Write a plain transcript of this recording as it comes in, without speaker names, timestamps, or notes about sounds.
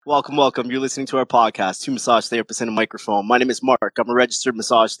Welcome, welcome. You're listening to our podcast, Two Massage Therapists and a Microphone. My name is Mark. I'm a registered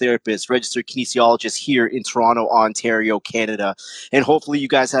massage therapist, registered kinesiologist here in Toronto, Ontario, Canada. And hopefully you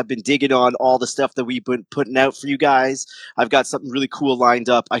guys have been digging on all the stuff that we've been putting out for you guys. I've got something really cool lined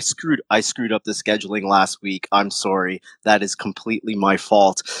up. I screwed up the scheduling last week. I'm sorry. That is completely my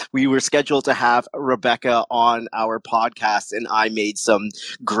fault. We were scheduled to have Rebecca on our podcast, and I made some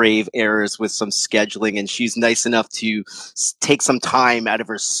grave errors with some scheduling, and she's nice enough to take some time out of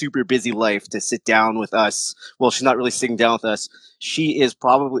her super busy life to sit down with us. Well, she's not really sitting down with us. She is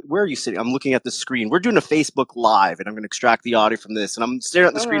probably, where are you sitting? I'm looking at the screen. We're doing a Facebook Live, and I'm going to extract the audio from this. And I'm staring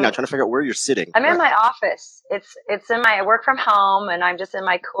at the screen now, trying to figure out where you're sitting. I'm in my office. It's in my, I work from home, and I'm just in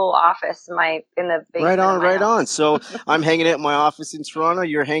my cool office in the basement. Right on. So I'm hanging out in my office in Toronto.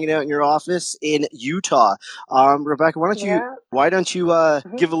 You're hanging out in your office in Utah. Rebecca, why don't you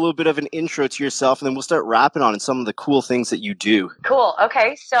give a little bit of an intro to yourself, and then we'll start rapping on some of the cool things that you do. Cool.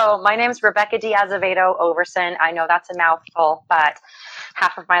 Okay. So my name's Rebecca Diaz-Avedo Overson. I know that's a mouthful, but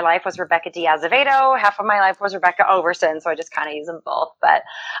half of my life was Rebecca Diaz-Avedo. Half of my life was Rebecca Overson. So I just kind of use them both. But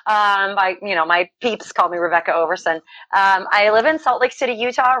my peeps call me Rebecca Overson. I live in Salt Lake City,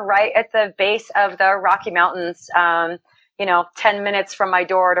 Utah, right at the base of the Rocky Mountains. 10 minutes from my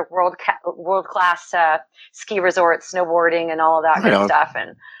door to world-class ski resorts, snowboarding, and all of that good stuff,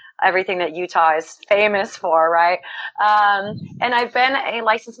 and everything that Utah is famous for, right? And I've been a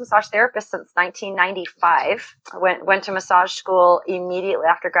licensed massage therapist since 1995. I went to massage school immediately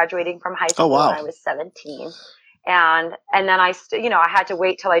after graduating from high school when I was 17. And then I had to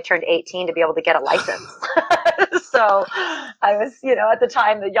wait till I turned 18 to be able to get a license. So I was, at the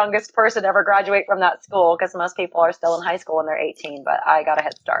time, the youngest person to ever graduate from that school, because most people are still in high school when they're 18, but I got a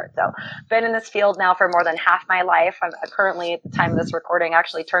head start. So been in this field now for more than half my life. I'm currently, at the time of this recording,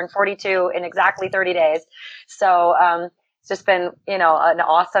 actually turned 42 in exactly 30 days. So, it's just been, an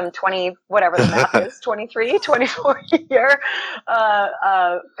awesome 20, whatever the math is, 23, 24 year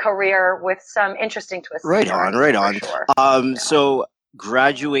career with some interesting twists. Right on. Sure. So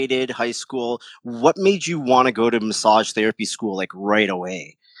graduated high school. What made you want to go to massage therapy school like right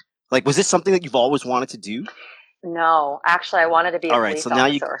away? Like, was this something that you've always wanted to do? No, actually, I wanted to be a police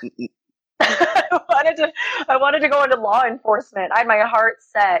officer. I wanted to go into law enforcement. I had my heart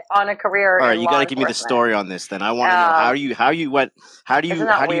set on a career. All right, you got to give me the story on this. Then I want to know how do you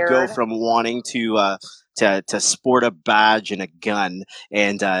go from wanting to sport a badge and a gun,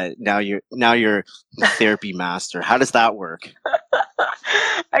 and now you're a therapy master. How does that work?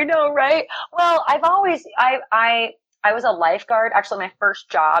 I know, right? Well, I was a lifeguard. Actually, my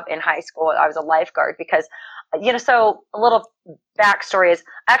first job in high school, I was a lifeguard because, so a little backstory is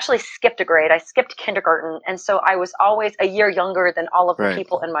I actually skipped a grade. I skipped kindergarten. And so I was always a year younger than all of the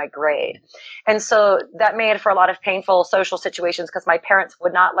people in my grade. And so that made for a lot of painful social situations because my parents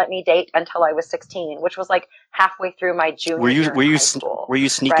would not let me date until I was 16, which was like halfway through my junior year in high school. Were you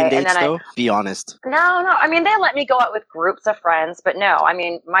sneaking dates though? Be honest. No. I mean, they let me go out with groups of friends, but no. I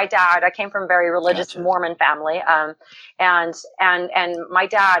mean, my dad, I came from a very religious Mormon family. And my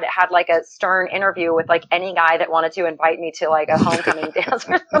dad had like a stern interview with like any guy that wanted to invite me to like a homecoming dance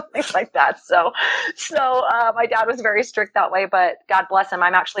or something like that. So my dad was very strict that way, but God bless him.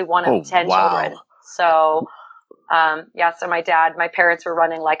 I'm actually one of 10 children. So, so my parents were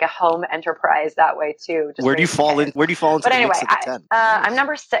running like a home enterprise that way too. Where do you fall into But anyway, the mix of the 10? I'm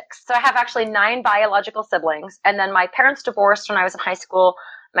number 6. So I have actually 9 biological siblings. And then my parents divorced when I was in high school.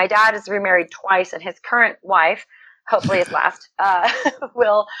 My dad is remarried twice, and his current wife, hopefully his last,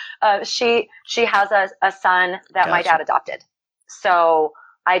 she has a son that my dad adopted. So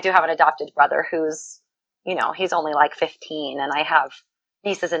I do have an adopted brother who's, he's only like 15, and I have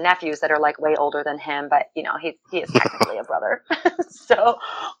nieces and nephews that are like way older than him, but he is technically a brother. So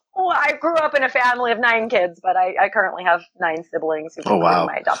I grew up in a family of 9 kids, but I currently have 9 siblings who are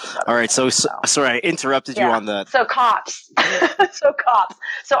my adopted brother. All right, so sorry I interrupted you on the. So Cops.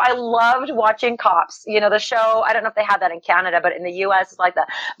 So I loved watching Cops. The show. I don't know if they had that in Canada, but in the U.S. it's like the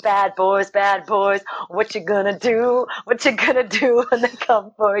bad boys. What you gonna do? What you gonna do when they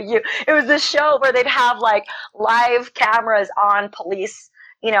come for you? It was this show where they'd have like live cameras on police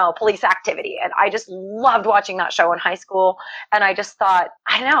activity. And I just loved watching that show in high school. And I just thought,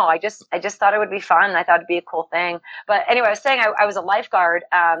 I just thought it would be fun. I thought it'd be a cool thing. But anyway, I was saying I was a lifeguard.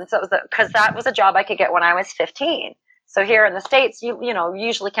 So it was because that was a job I could get when I was 15. So here in the States, you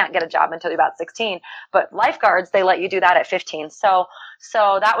usually can't get a job until you're about 16, but lifeguards, they let you do that at 15. So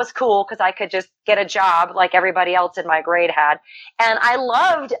that was cool because I could just get a job like everybody else in my grade had. And I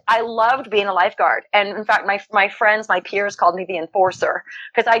loved being a lifeguard. And in fact, my friends, my peers called me the enforcer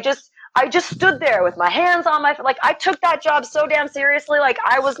because I just stood there with my hands on my, like, I took that job so damn seriously. Like,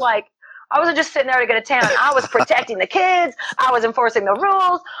 I wasn't just sitting there to get a tan. I was protecting the kids. I was enforcing the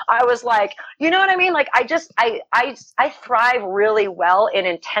rules. I was like, you know what I mean? Like, I thrive really well in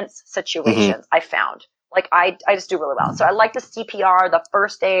intense situations. I found. Like, I just do really well. So I like the CPR, the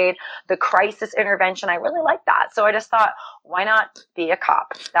first aid, the crisis intervention. I really like that. So I just thought, why not be a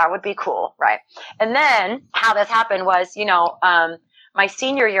cop? That would be cool, right? And then how this happened was, my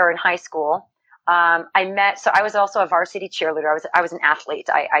senior year in high school, so I was also a varsity cheerleader. I was an athlete.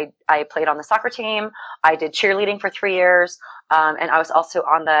 I played on the soccer team. I did cheerleading for 3 years. And I was also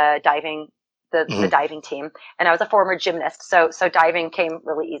on the diving team, and I was a former gymnast. So diving came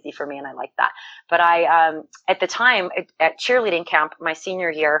really easy for me, and I liked that. But at the time at cheerleading camp, my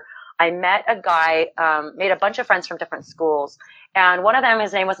senior year, I met a guy, made a bunch of friends from different schools. And one of them,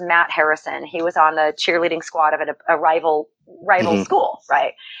 his name was Matt Harrison. He was on the cheerleading squad of a rival school,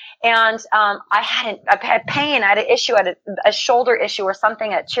 right? And I had pain. I had an issue, I had a shoulder issue or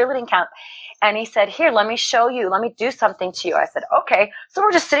something at cheerleading camp. And he said, here, let me show you. Let me do something to you. I said, okay. So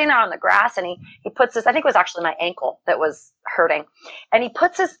we're just sitting out on the grass, and he puts this, I think it was actually my ankle that was hurting. And he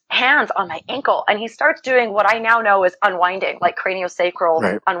puts his hands on my ankle, and he starts doing what I now know is unwinding, like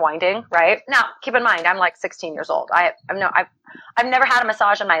craniosacral unwinding, right? Now, keep in mind, I'm like 16 years old. I've never had a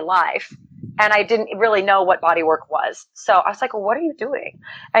massage in my life. And I didn't really know what body work was. So I was like, well, what are you doing?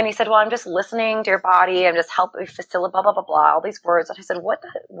 And he said, well, I'm just listening to your body. I'm just helping facilitate, blah, blah, blah, blah, all these words. And I said, who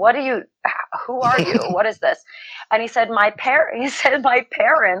are you? What is this? And he said, my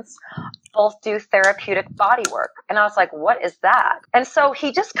parents both do therapeutic body work. And I was like, what is that? And so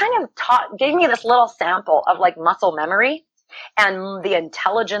he just kind of gave me this little sample of like muscle memory and the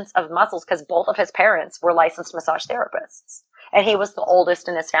intelligence of muscles, because both of his parents were licensed massage therapists. And he was the oldest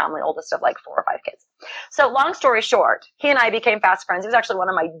in his family, oldest of like 4 or 5 kids. So long story short, he and I became fast friends. He was actually one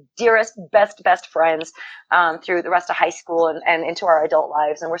of my dearest, best friends through the rest of high school and into our adult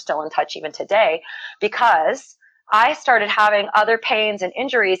lives. And we're still in touch even today, because I started having other pains and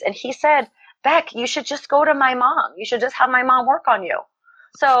injuries. And he said, Beck, you should just go to my mom. You should just have my mom work on you.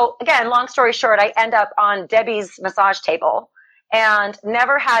 So again, long story short, I end up on Debbie's massage table, and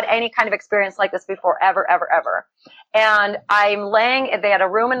never had any kind of experience like this before, ever. And they had a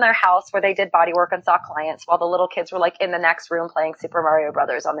room in their house where they did body work and saw clients, while the little kids were like in the next room playing Super Mario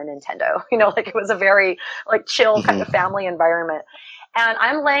Brothers on the Nintendo. Like it was a very like chill kind of family environment. And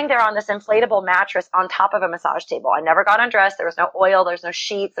I'm laying there on this inflatable mattress on top of a massage table. I never got undressed. There was no oil. There's no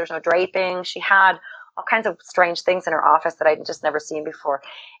sheets. There's no draping. She had all kinds of strange things in her office that I'd just never seen before.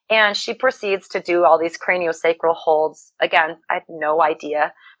 And she proceeds to do all these craniosacral holds. Again, I had no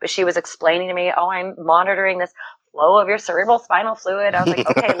idea, but she was explaining to me, I'm monitoring this flow of your cerebral spinal fluid. I was like,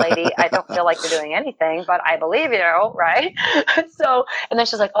 okay, lady, I don't feel like you're doing anything, but I believe you, right? So, and then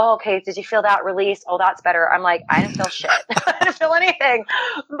she's like, oh, okay, did you feel that release? Oh, that's better. I'm like, I didn't feel shit. I didn't feel anything,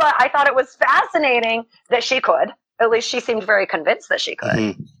 but I thought it was fascinating that she could. At least she seemed very convinced that she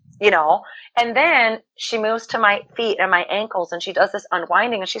could. And then she moves to my feet and my ankles, and she does this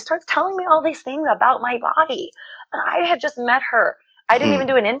unwinding, and she starts telling me all these things about my body. And I had just met her. I didn't even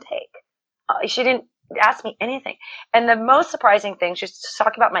do an intake. She didn't ask me anything. And the most surprising thing, she's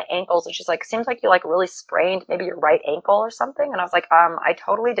talking about my ankles, and she's like, seems like you like really sprained maybe your right ankle or something. And I was like, I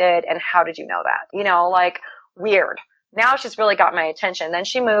totally did. And how did you know that? Like weird. Now she's really got my attention. Then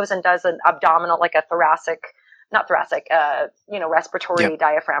she moves and does an abdominal, like a respiratory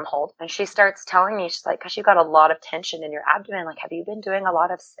diaphragm hold. And she starts telling me, she's like, because you got a lot of tension in your abdomen. Like, have you been doing a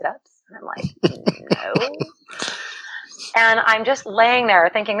lot of sit-ups? And I'm like, no. And I'm just laying there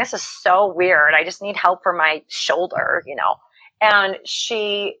thinking, this is so weird. I just need help for my shoulder, And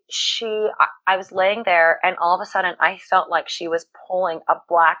I was laying there, and all of a sudden I felt like she was pulling a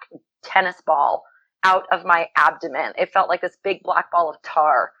black tennis ball out of my abdomen. It felt like this big black ball of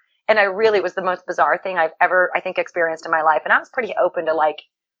tar. And it was the most bizarre thing I've ever, I think, experienced in my life. And I was pretty open to like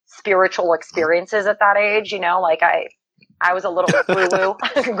spiritual experiences at that age, like I was a little woo-woo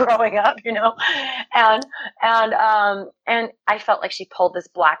growing up, and I felt like she pulled this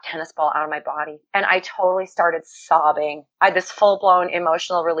black tennis ball out of my body, and I totally started sobbing. I had this full-blown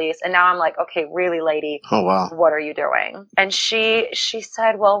emotional release, and now I'm like, okay, really, lady, oh wow, what are you doing? And she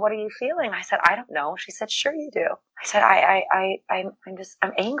said, well, what are you feeling? I said, I don't know. She said, sure you do. I said,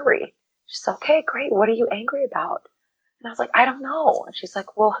 I'm angry. She said, okay, great. What are you angry about? And I was like, I don't know. And she's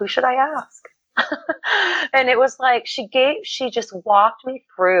like, well, who should I ask? And it was like she just walked me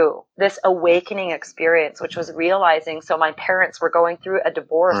through this awakening experience, which was realizing, so my parents were going through a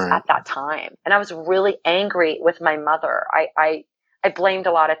divorce at that time, and I was really angry with my mother. I blamed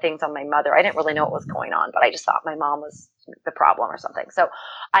a lot of things on my mother. I didn't really know what was going on, but I just thought my mom was the problem or something. So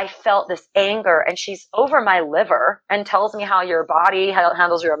I felt this anger, and she's over my liver and tells me how your body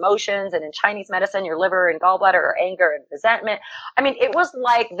handles your emotions. And in Chinese medicine, your liver and gallbladder are anger and resentment. I mean, it was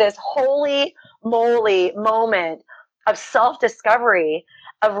like this holy moly moment of self-discovery,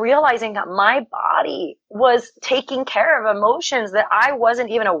 of realizing that my body was taking care of emotions that I wasn't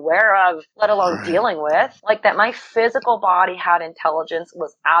even aware of, let alone dealing with. Like, that my physical body had intelligence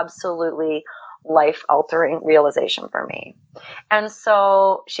was absolutely life-altering realization for me. And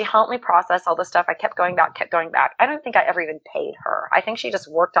so she helped me process all this stuff. I kept going back. I don't think I ever even paid her. I think she just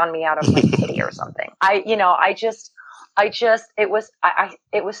worked on me out of like pity or something. It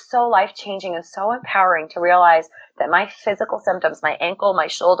was so life-changing and so empowering to realize that my physical symptoms, my ankle, my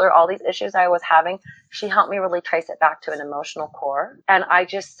shoulder, all these issues I was having, she helped me really trace it back to an emotional core. And I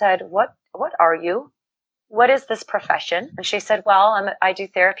just said, what are you? What is this profession? And she said, well, I do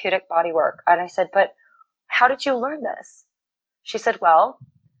therapeutic body work. And I said, but how did you learn this? She said, well,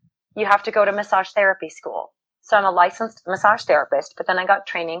 you have to go to massage therapy school. So I'm a licensed massage therapist, but then I got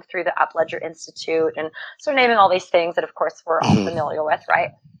training through the Upledger Institute, and so naming all these things that of course we're all familiar with, right?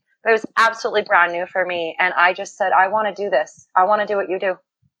 But it was absolutely brand new for me. And I just said, I want to do this. I want to do what you do.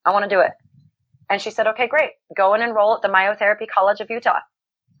 I want to do it. And she said, okay, great. Go and enroll at the Myotherapy College of Utah.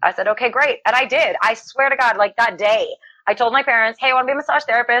 I said, okay, great. And I did. I swear to God, like that day, I told my parents, hey, I want to be a massage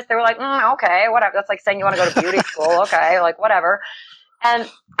therapist. They were like, okay, whatever. That's like saying you want to go to beauty school. Okay, like whatever. And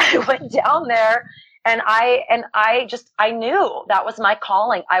I went down there, and I knew that was my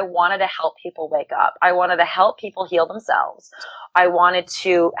calling. I wanted to help people wake up. I wanted to help people heal themselves. I wanted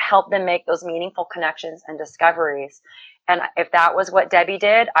to help them make those meaningful connections and discoveries. And if that was what Debbie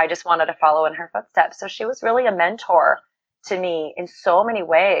did, I just wanted to follow in her footsteps. So she was really a mentor to me in so many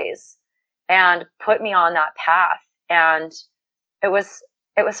ways and put me on that path. And it was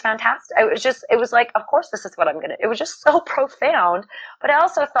fantastic. It was like, of course, this is what I'm going to, it was just so profound. But I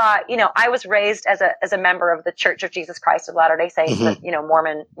also thought, I was raised as a member of the Church of Jesus Christ of Latter-day Saints,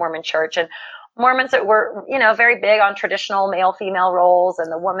 the, Mormon church, and Mormons that were, very big on traditional male-female roles,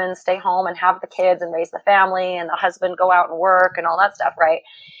 and the woman stay home and have the kids and raise the family, and the husband go out and work and all that stuff. Right.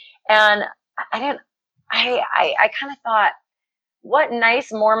 And I kind of thought, what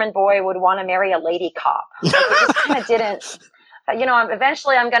nice Mormon boy would want to marry a lady cop? Like, it just kind of didn't,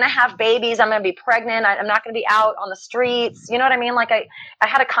 eventually I'm going to have babies. I'm going to be pregnant. I'm not going to be out on the streets. You know what I mean? Like I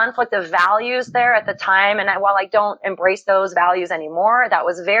had a conflict of values there at the time. And while I don't embrace those values anymore, that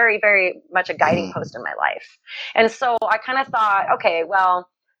was very, very much a guiding post in my life. And so I kind of thought, okay, well,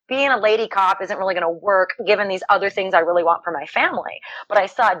 being a lady cop isn't really going to work given these other things I really want for my family. But I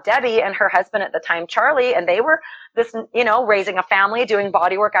saw Debbie and her husband at the time, Charlie, and they were this, raising a family, doing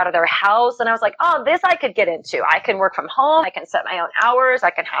body work out of their house. And I was like, oh, this I could get into. I can work from home. I can set my own hours.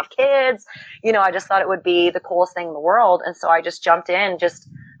 I can have kids. I just thought it would be the coolest thing in the world. And so I just jumped in, just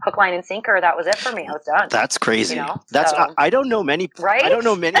hook, line, and sinker. That was it for me. I was done. That's crazy. I don't know many, right? I don't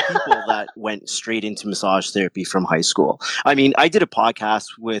know many people that went straight into massage therapy from high school. I mean, I did a podcast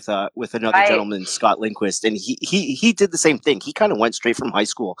with another gentleman, Scott Lindquist, and he did the same thing. He kind of went straight from high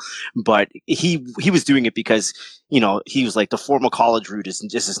school, but he was doing it because, he was like, the formal college route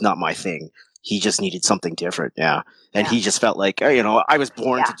this is not my thing. He just needed something different. Yeah. And he just felt like, I was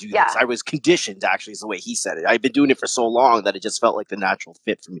born to do this. I was conditioned, actually, is the way he said it. I've been doing it for so long that it just felt like the natural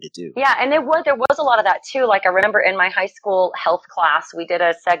fit for me to do. Yeah. And there was a lot of that too. Like I remember in my high school health class, we did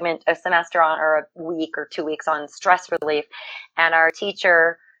a semester or a week or 2 weeks on stress relief. And our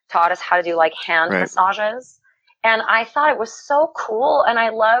teacher taught us how to do like hand massages. And I thought it was so cool. And I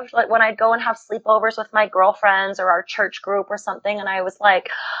loved like when I'd go and have sleepovers with my girlfriends or our church group or something. And I was like,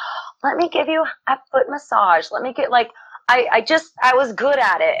 let me give you a foot massage. Let me get I was good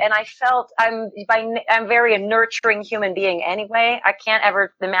at it. And I felt I'm very a nurturing human being anyway. I can't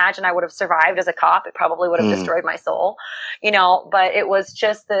ever imagine I would have survived as a cop. It probably would have destroyed my soul, but it was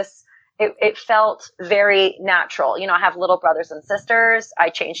just this, it felt very natural. I have little brothers and sisters. I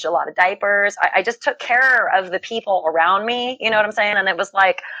changed a lot of diapers. I just took care of the people around me. You know what I'm saying? And it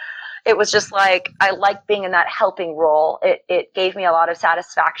was just like, I liked being in that helping role. It gave me a lot of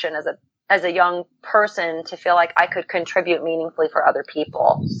satisfaction as a young person to feel like I could contribute meaningfully for other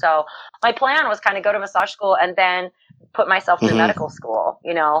people. So my plan was kind of go to massage school and then put myself through medical school,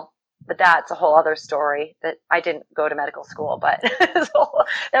 but that's a whole other story that I didn't go to medical school, but so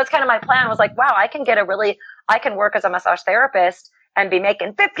that was kind of my plan, was like, wow, I can work as a massage therapist and be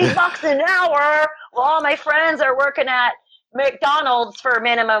making $50 an hour while all my friends are working at McDonald's for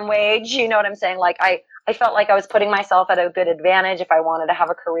minimum wage. You know what I'm saying? Like I felt like I was putting myself at a good advantage if I wanted to have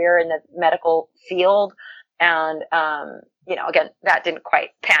a career in the medical field. And, again, that didn't quite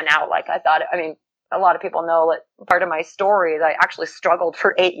pan out like I thought. I mean, a lot of people know that part of my story is I actually struggled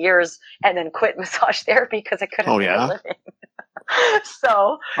for 8 years and then quit massage therapy because I couldn't make a living.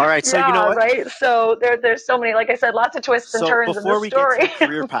 So, all right. So, you know what? Right. So there's so many, like I said, lots of twists and turns in the story. Before we get to your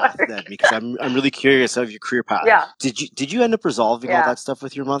career path then, because I'm really curious of your career path. Yeah. Did you end up resolving all that stuff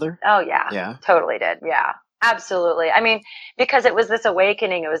with your mother? Oh yeah. Yeah. Totally did. Yeah. Absolutely. I mean, because it was this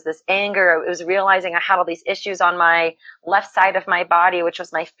awakening, it was this anger, it was realizing I had all these issues on my left side of my body, which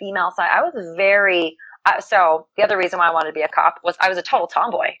was my female side. I was very, so the other reason why I wanted to be a cop was I was a total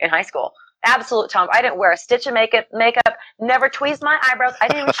tomboy in high school. Absolute tomboy. I didn't wear a stitch of makeup, never tweezed my eyebrows. I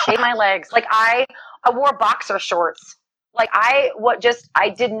didn't even shave my legs. Like I wore boxer shorts. Like I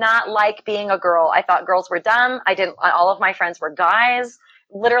did not like being a girl. I thought girls were dumb. All of my friends were guys.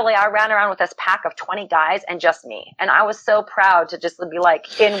 Literally, I ran around with this pack of 20 guys and just me. And I was so proud to just be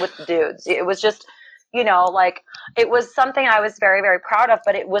like in with the dudes. It was just, like it was something I was very, very proud of,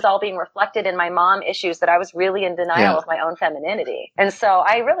 but it was all being reflected in my mom issues that I was really in denial of my own femininity. And so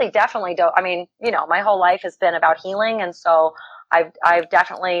I really definitely don't, my whole life has been about healing. And so I've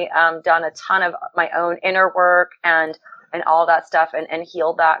definitely done a ton of my own inner work and all that stuff and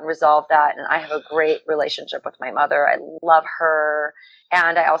healed that and resolved that. And I have a great relationship with my mother. I love her.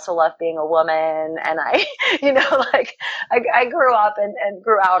 And I also love being a woman. And I grew up and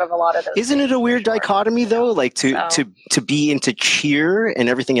grew out of a lot of those. Isn't it a weird dichotomy though? Like to be into cheer and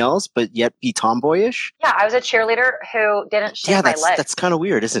everything else, but yet be tomboyish? Yeah, I was a cheerleader who didn't shave my legs. That's kind of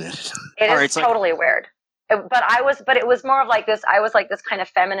weird, isn't it? It is totally weird. But it was more of like this, I was like this kind of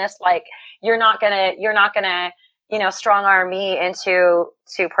feminist, like you're not gonna, strong arm me into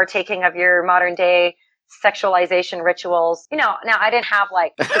partaking of your modern day sexualization rituals. Now I didn't have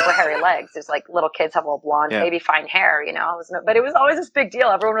like super hairy legs. There's like little kids have little blonde, maybe fine hair, but it was always this big deal.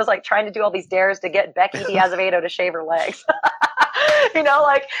 Everyone was like trying to do all these dares to get Becky Diaz-Avedo to shave her legs.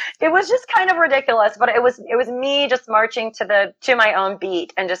 Like it was just kind of ridiculous, but it was me just marching to my own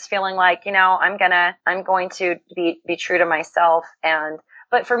beat and just feeling like, I'm going to be true to myself.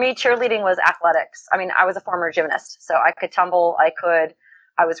 But for me, cheerleading was athletics. I mean, I was a former gymnast, so I could tumble.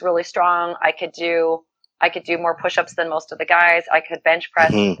 I was really strong. I could do more push-ups than most of the guys. I could bench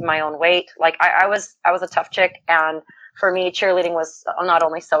press my own weight. Like I was a tough chick. And for me, cheerleading was not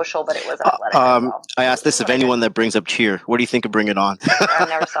only social, but it was athletic as well. I asked this of anyone that brings up cheer. What do you think of Bring It On? I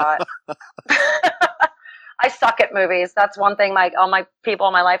never saw it. I suck at movies. That's one thing all my people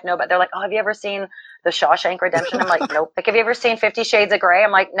in my life know, but they're like, oh, have you ever seen The Shawshank Redemption? I'm like, nope. Like, have you ever seen 50 Shades of Grey?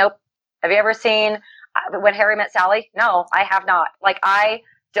 I'm like, nope. Have you ever seen When Harry Met Sally? No, I have not. Like, I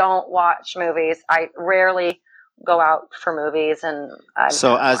don't watch movies. I rarely go out for movies, and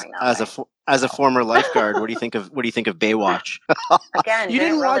as a former lifeguard, what do you think of Baywatch? Again, you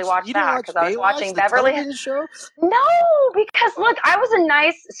didn't really watch that because I was watching Beverly Hills show. No, because look, I was a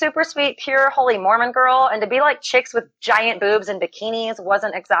nice, super sweet, pure, holy Mormon girl, and to be like chicks with giant boobs and bikinis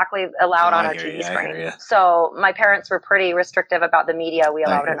wasn't exactly allowed on our TV screen. So my parents were pretty restrictive about the media we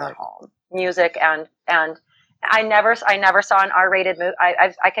allowed in our home, music and. I never saw an R-rated movie.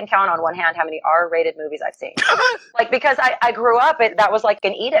 I can count on one hand how many R-rated movies I've seen. Like, because I grew up, that was like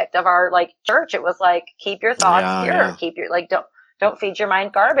an edict of our like church. It was like, keep your thoughts here, keep your, like, don't feed your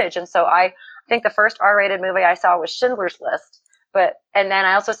mind garbage. And so I think the first R-rated movie I saw was Schindler's List. And then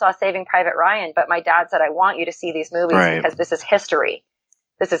I also saw Saving Private Ryan, but my dad said, I want you to see these movies because this is history.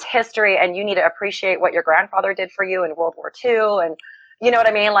 This is history, and you need to appreciate what your grandfather did for you in World War II. And you know what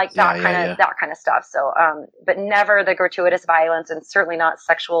I mean? Like that kind of stuff. So, but never the gratuitous violence, and certainly not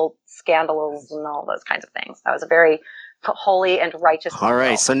sexual scandals and all those kinds of things. I was a very holy and righteous. All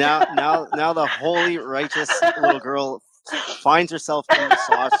right. So now the holy, righteous little girl finds herself in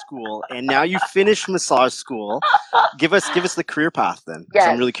massage school, and now you finish massage school. Give us the career path then. Yes.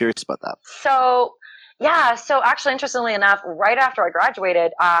 I'm really curious about that. So actually, interestingly enough, right after I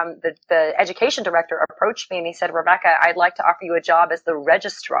graduated, the education director approached me and he said, Rebecca, I'd like to offer you a job as the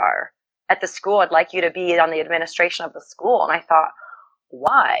registrar at the school. I'd like you to be on the administration of the school. And I thought,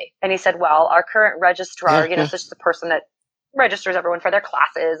 why? And he said, well, our current registrar, such as the person that registers everyone for their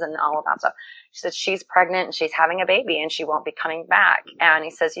classes and all of that stuff. She said she's pregnant and she's having a baby and she won't be coming back. And he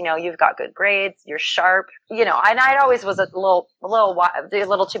says, you've got good grades, you're sharp, and I always was a little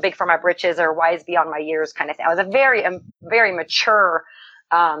too big for my britches or wise beyond my years kind of thing. I was a very, very mature,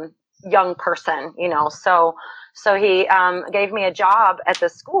 young person, so he, gave me a job at the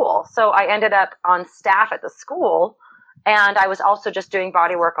school. So I ended up on staff at the school. And I was also just doing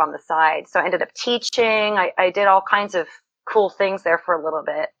body work on the side. So I ended up teaching. I did all kinds of cool things there for a little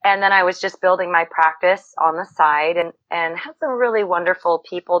bit. And then I was just building my practice on the side and had some really wonderful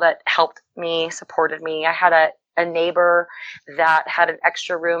people that helped me, supported me. I had a neighbor that had an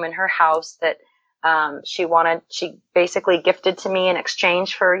extra room in her house that She basically gifted to me in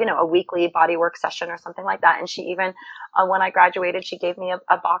exchange for, a weekly bodywork session or something like that. And she even, when I graduated, she gave me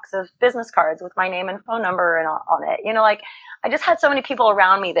a box of business cards with my name and phone number and on it. I just had so many people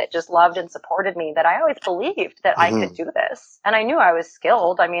around me that just loved and supported me that I always believed that I could do this. And I knew I was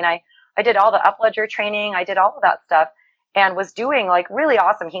skilled. I mean, I did all the Upledger training. I did all of that stuff and was doing like really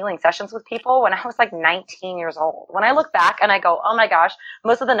awesome healing sessions with people when I was like 19 years old. When I look back and I go, oh my gosh,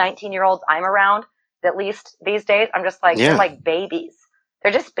 most of the 19-year-olds I'm around, at least these days, I'm just like, they're like babies.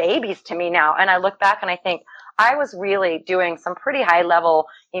 They're just babies to me now. And I look back and I think I was really doing some pretty high level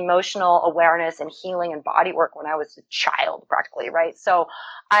emotional awareness and healing and body work when I was a child practically, right? So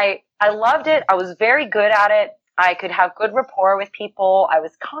I loved it. I was very good at it. I could have good rapport with people. I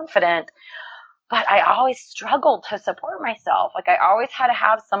was confident, but I always struggled to support myself. Like I always had to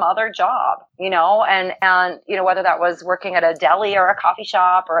have some other job, and whether that was working at a deli or a coffee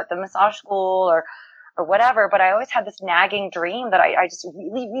shop or at the massage school or whatever, but I always had this nagging dream that I just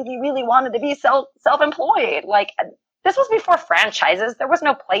really, really, really wanted to be self-employed. Like this was before franchises. There was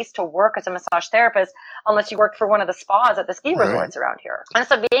no place to work as a massage therapist unless you worked for one of the spas at the ski resorts around here. And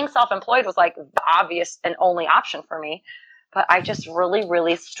so being self-employed was like the obvious and only option for me. But I just really,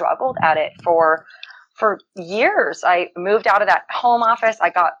 really struggled at it for years. I moved out of that home office.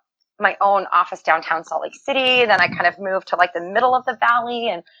 I got my own office downtown Salt Lake City. Then I kind of moved to like the middle of the valley,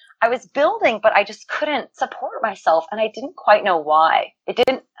 and I was building, but I just couldn't support myself, and I didn't quite know why. I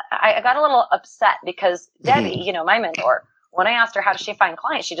got a little upset because Debbie, my mentor, when I asked her how does she find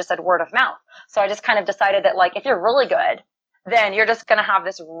clients, she just said word of mouth. So I just kind of decided that like if you're really good, then you're just going to have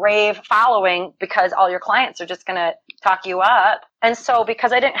this rave following because all your clients are just going to talk you up. And so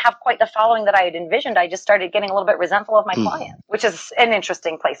because I didn't have quite the following that I had envisioned, I just started getting a little bit resentful of my clients, which is an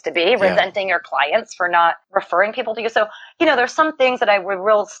interesting place to be, resenting your clients for not referring people to you. So, there's some things that were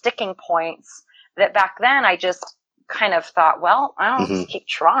real sticking points that back then I just kind of thought, well, I'll just keep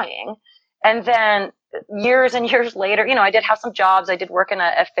trying. And then years and years later, I did have some jobs. I did work in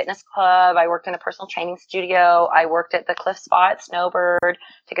a fitness club. I worked in a personal training studio. I worked at the Cliff Spa at Snowbird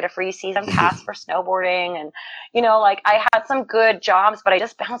to get a free season pass for snowboarding. And, I had some good jobs, but I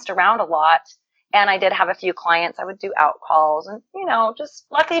just bounced around a lot. And I did have a few clients. I would do out calls and, just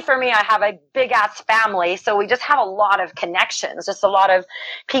luckily for me, I have a big ass family. So we just have a lot of connections, just a lot of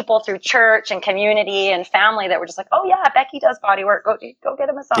people through church and community and family that were just like, oh yeah, Becky does body work. Go get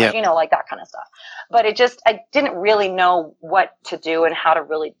a massage, like that kind of stuff. But I didn't really know what to do and how to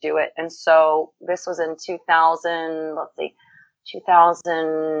really do it. And so this was in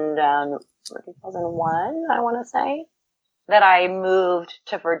 2001, I want to say, that I moved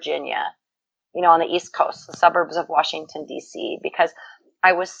to Virginia. On the East Coast, the suburbs of Washington, D.C., because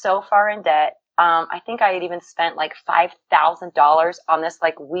I was so far in debt. I think I had even spent like $5,000 on this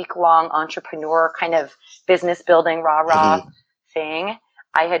like week-long entrepreneur kind of business building rah-rah thing.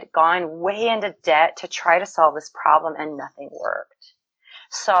 I had gone way into debt to try to solve this problem and nothing worked.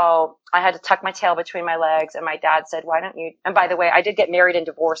 So I had to tuck my tail between my legs, and my dad said, why don't you, and by the way, I did get married and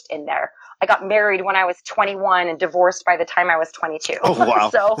divorced in there. I got married when I was 21 and divorced by the time I was 22. Oh, wow.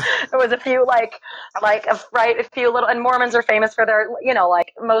 So there was a few a few little, and Mormons are famous for their,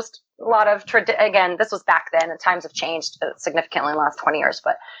 again, this was back then and times have changed significantly in the last 20 years.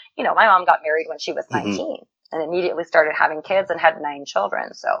 But, my mom got married when she was 19 and immediately started having kids and had 9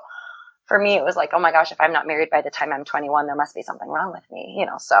 children. So for me, it was like, oh my gosh, if I'm not married by the time I'm 21, there must be something wrong with me,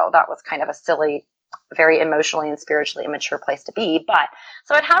 so that was kind of a silly, very emotionally and spiritually immature place to be. But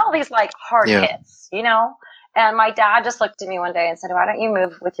so it had all these like hard hits, and my dad just looked at me one day and said, why don't you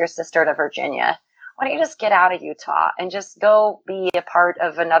move with your sister to Virginia? Why don't you just get out of Utah and just go be a part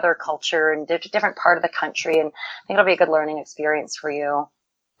of another culture and different part of the country? And I think it'll be a good learning experience for you.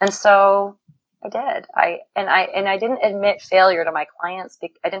 And so I did. I didn't admit failure to my clients.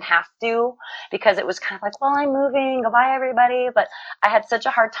 I didn't have to, because it was kind of like, well, I'm moving. Goodbye, everybody. But I had such a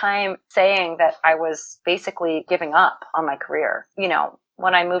hard time saying that I was basically giving up on my career.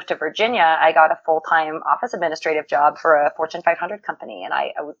 When I moved to Virginia, I got a full-time office administrative job for a Fortune 500 company, and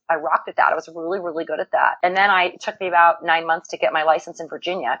I rocked at that. I was really, really good at that. And then it took me about 9 months to get my license in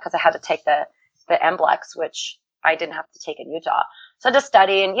Virginia because I had to take the NBLEX, which I didn't have to take in Utah. So I had to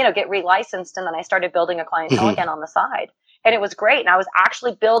study and, get relicensed. And then I started building a clientele again on the side. And it was great. And I was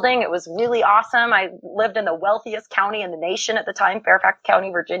actually building. It was really awesome. I lived in the wealthiest county in the nation at the time, Fairfax County,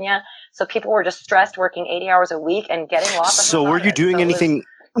 Virginia. So people were just stressed working 80 hours a week and getting lots of So were you doing anything?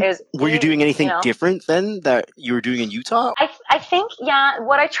 Were you doing anything different then that you were doing in Utah? I think,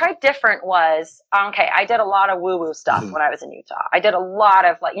 what I tried different was, I did a lot of woo-woo stuff when I was in Utah. I did a lot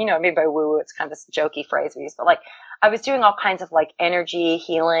of maybe by woo-woo, it's kind of this jokey phrase we use, but I was doing all kinds of energy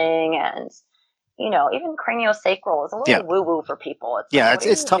healing and, even craniosacral is a little woo-woo for people. It's like,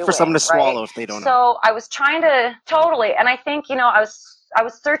 it's tough for someone to swallow if they don't know. So I was trying to totally, and I think, I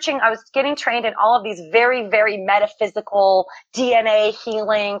was searching, I was getting trained in all of these very, very metaphysical DNA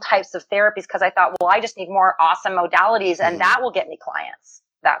healing types of therapies because I thought, well, I just need more awesome modalities and that will get me clients.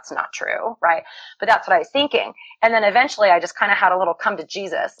 That's not true, right? But that's what I was thinking. And then eventually I just kind of had a little come to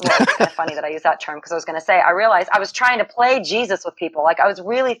Jesus. Well, it's kind of funny that I use that term because I was going to say, I realized I was trying to play Jesus with people. Like I was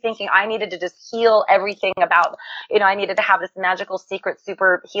really thinking I needed to just heal everything about, I needed to have this magical secret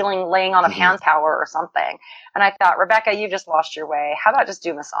super healing laying on of hands power or something. And I thought, Rebecca, you just lost your way. How about just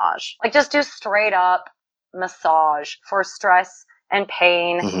do massage? Like just do straight up massage for stress and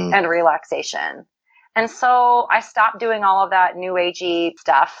pain and relaxation. And so I stopped doing all of that new agey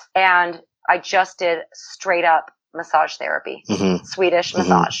stuff and I just did straight up massage therapy, Swedish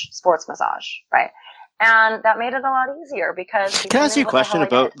massage, sports massage, right? And that made it a lot easier because. Can I ask you a question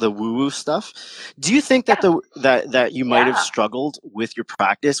about the woo-woo stuff? Do you think that that you might have struggled with your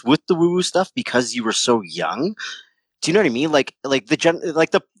practice with the woo-woo stuff because you were so young? Do you know what I mean? Like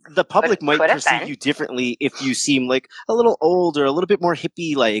the public might perceive you differently if you seem like a little old or a little bit more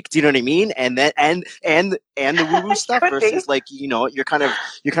hippie. Like, do you know what I mean? And then and the woo woo stuff versus like you're kind of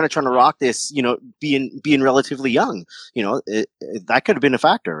trying to rock this. Being relatively young. That could have been a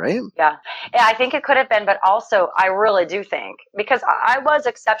factor, right? Yeah, I think it could have been, but also I really do think because I was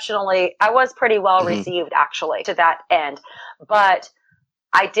pretty well received actually to that end, but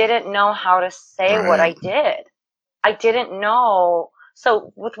I didn't know how to say what I did. I didn't know.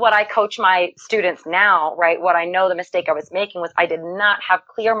 So with what I coach my students now, right, what I know the mistake I was making was I did not have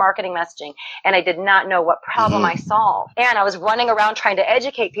clear marketing messaging and I did not know what problem I solved. And I was running around trying to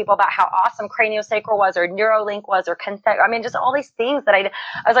educate people about how awesome craniosacral was or Neuralink was or just all these things that I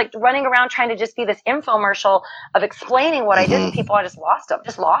was like running around trying to just be this infomercial of explaining what I did to people. I just lost them.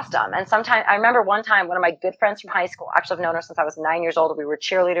 And sometimes I remember one time, one of my good friends from high school, actually I've known her since I was 9 years old. We were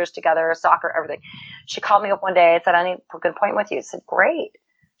cheerleaders together, soccer, everything. She called me up one day and said, I need a good point with you. I said, great.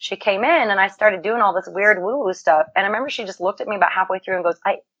 She came in and I started doing all this weird woo-woo stuff. And I remember she just looked at me about halfway through and goes,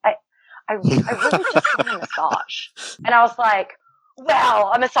 I really just want a massage. And I was like,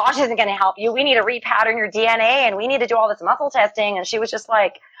 well, a massage isn't going to help you. We need to repattern your DNA and we need to do all this muscle testing. And she was just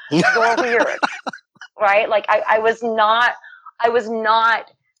like, you're weird. Right? Like I was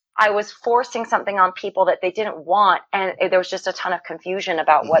forcing something on people that they didn't want. And there was just a ton of confusion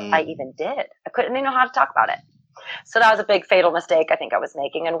about what I even did. I couldn't even know how to talk about it. So that was a big fatal mistake I think I was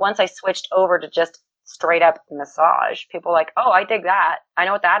making. And once I switched over to just straight up massage, people were like, oh, I dig that. I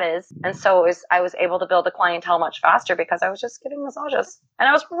know what that is. And so I was able to build a clientele much faster because I was just giving massages. And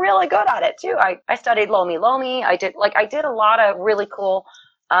I was really good at it too. I studied Lomi Lomi. I did a lot of really cool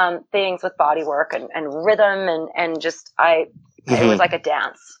things with body work and rhythm and just it was like a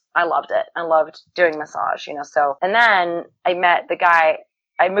dance. I loved it. I loved doing massage, so. And then I met the guy.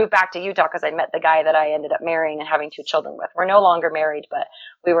 I moved back to Utah because I met the guy that I ended up marrying and having 2 children with. We're no longer married, but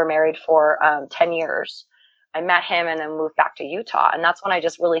we were married for 10 years. I met him and then moved back to Utah. And that's when I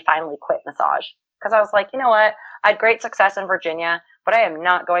just really finally quit massage because I was like, you know what? I had great success in Virginia, but I am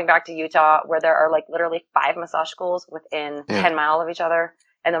not going back to Utah where there are like literally 5 massage schools within 10 miles of each other.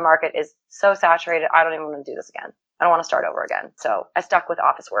 And the market is so saturated. I don't even want to do this again. I don't want to start over again. So I stuck with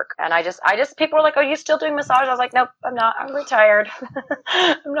office work. And I just, people were like, are you still doing massage? I was like, nope, I'm not. I'm retired.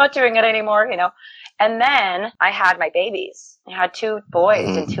 I'm not doing it anymore, And then I had my babies. I had 2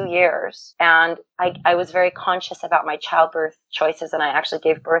 boys in 2 years. And I was very conscious about my childbirth choices. And I actually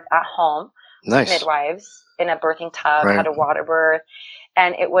gave birth at home. Nice. Midwives in a birthing tub, had a water birth.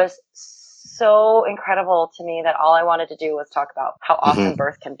 And it was so incredible to me that all I wanted to do was talk about how awesome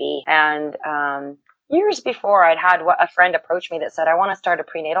birth can be. And, years before, I'd had a friend approach me that said, I want to start a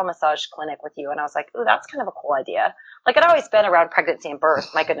prenatal massage clinic with you. And I was like, ooh, that's kind of a cool idea. Like I'd always been around pregnancy and birth.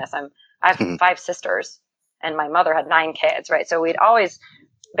 My goodness, I have 5 sisters and my mother had 9 kids, right? So we'd always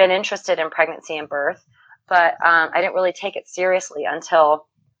been interested in pregnancy and birth, but I didn't really take it seriously until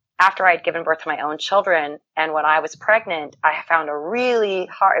after I'd given birth to my own children. And when I was pregnant, I found it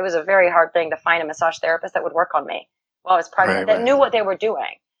was a very hard thing to find a massage therapist that would work on me while I was pregnant, that knew what they were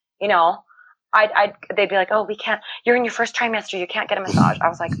doing, they'd be like, oh, we can't, you're in your first trimester, you can't get a massage. I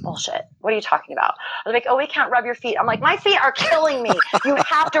was like, bullshit. What are you talking about? I was like, oh, we can't rub your feet. I'm like, my feet are killing me. You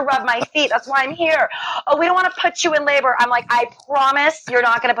have to rub my feet. That's why I'm here. Oh, we don't want to put you in labor. I'm like, I promise you're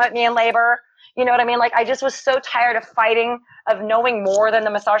not going to put me in labor. You know what I mean? Like, I just was so tired of fighting, of knowing more than the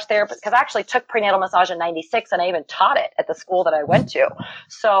massage therapist, because I actually took prenatal massage in 96 and I even taught it at the school that I went to.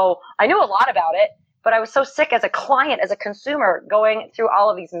 So I knew a lot about it. But I was so sick as a client, as a consumer, going through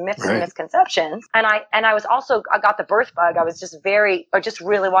all of these myths and misconceptions. And I was also, I got the birth bug. I was just just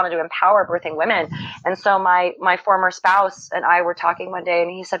really wanted to empower birthing women. And so my former spouse and I were talking one day,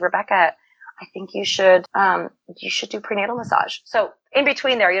 and he said, Rebecca, I think you should do prenatal massage. So in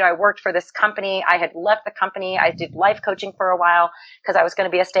between there, I worked for this company. I had left the company. I did life coaching for a while because I was going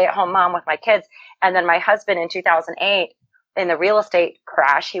to be a stay-at-home mom with my kids. And then my husband in 2008, in the real estate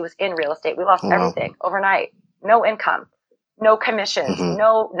crash, he was in real estate. We lost everything overnight. No income, no commissions,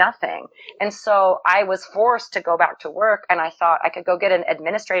 no nothing. And so I was forced to go back to work, and I thought I could go get an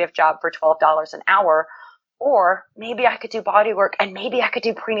administrative job for $12 an hour, or maybe I could do body work, and maybe I could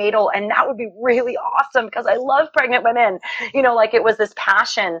do prenatal, and that would be really awesome because I love pregnant women. It was this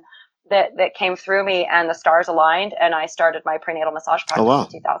passion that came through me, and the stars aligned, and I started my prenatal massage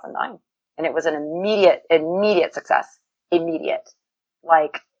practice in 2009. And it was an immediate success. Immediate,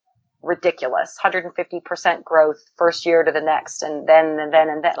 like ridiculous, 150% growth first year to the next. And then,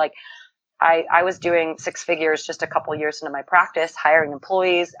 like I was doing six figures just a couple years into my practice, hiring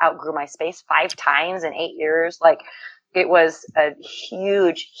employees, outgrew my space 5 times in 8 years. Like it was a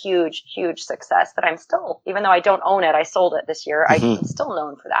huge success that I'm still, even though I don't own it, I sold it this year. I'm still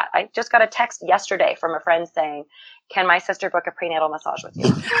known for that. I just got a text yesterday from a friend saying, can my sister book a prenatal massage with you?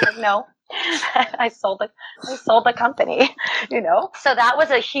 Like, no, I sold the company, So that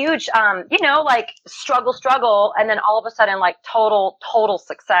was a huge, like struggle. And then all of a sudden, like total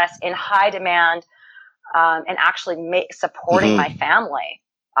success in high demand, and actually supporting my family.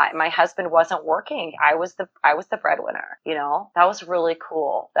 My husband wasn't working. I was the breadwinner, that was really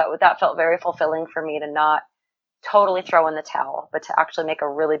cool. That felt very fulfilling for me to not totally throw in the towel, but to actually make a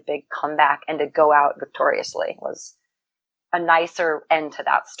really big comeback and to go out victoriously was a nicer end to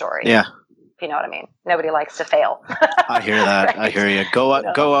that story. Yeah. If you know what I mean. Nobody likes to fail. I hear that. Right? I hear you. Go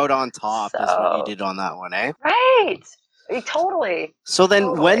out on top is what you did on that one, eh? Right. Totally. So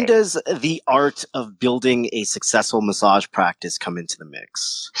then when does the art of building a successful massage practice come into the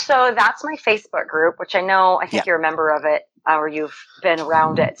mix? So that's my Facebook group, which I think you're a member of it, or you've been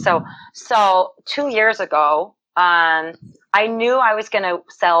around it. So 2 years ago, I knew I was going to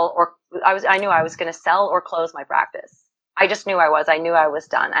sell or close my practice. I just knew I was. I knew I was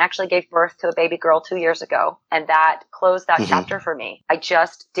done. I actually gave birth to a baby girl 2 years ago, and that closed that chapter for me. I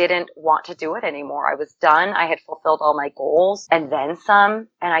just didn't want to do it anymore. I was done. I had fulfilled all my goals and then some,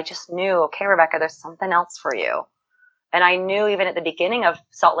 and I just knew, okay, Rebecca, there's something else for you. And I knew even at the beginning of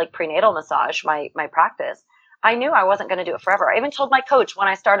Salt Lake Prenatal Massage, my practice, I knew I wasn't going to do it forever. I even told my coach when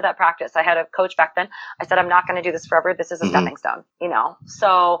I started that practice, I had a coach back then, I said, I'm not going to do this forever. This is a stepping stone,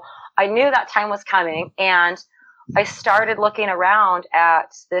 So I knew that time was coming, and I started looking around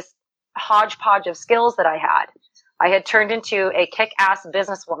at this hodgepodge of skills that I had. I had turned into a kick-ass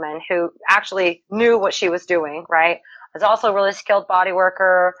businesswoman who actually knew what she was doing, right? I was also a really skilled body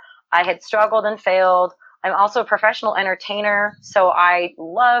worker. I had struggled and failed. I'm also a professional entertainer, so I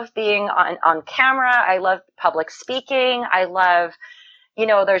love being on camera. I love public speaking. I love,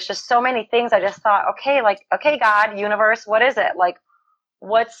 there's just so many things. I just thought, okay, God, universe, what is it? Like,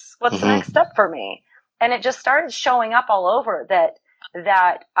 what's the next step for me? And it just started showing up all over that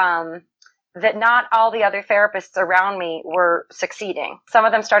not all the other therapists around me were succeeding. Some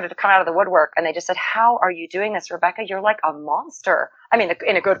of them started to come out of the woodwork, and they just said, how are you doing this, Rebecca? You're like a monster. I mean,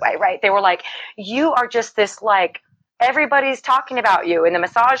 in a good way, right? They were like, you are just this, like, everybody's talking about you in the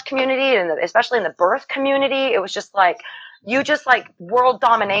massage community, and especially in the birth community. It was just like, you just like world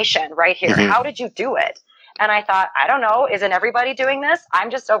domination right here. How did you do it? And I thought, I don't know. Isn't everybody doing this?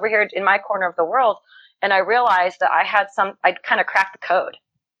 I'm just over here in my corner of the world. And I realized that I'd kind of cracked the code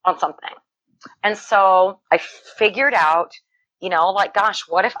on something. And so I figured out, gosh,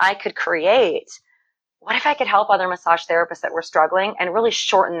 what if I could help other massage therapists that were struggling and really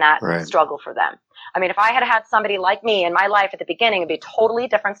shorten that struggle for them? I mean, if I had somebody like me in my life at the beginning, it'd be a totally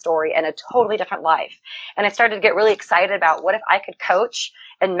different story and a totally different life. And I started to get really excited about what if I could coach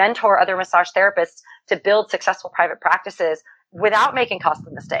and mentor other massage therapists to build successful private practices without making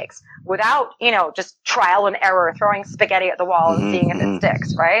costly mistakes, without, just trial and error, throwing spaghetti at the wall and seeing if it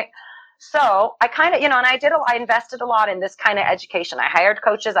sticks, right? So I kind of, and I invested a lot in this kind of education. I hired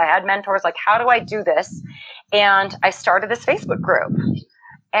coaches, I had mentors, like, how do I do this? And I started this Facebook group,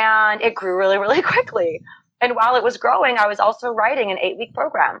 and it grew really, really quickly. And while it was growing, I was also writing an 8-week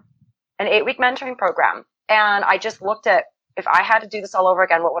program, an 8-week mentoring program. And I just looked at, if I had to do this all over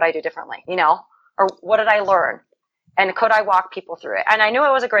again, what would I do differently? Or what did I learn? And could I walk people through it? And I knew I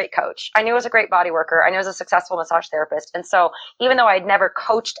was a great coach. I knew I was a great body worker. I knew I was a successful massage therapist. And so even though I'd never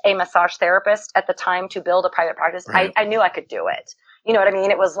coached a massage therapist at the time to build a private practice, I knew I could do it. You know what I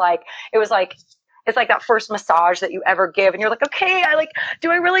mean? It was like It's like that first massage that you ever give. And you're like, okay,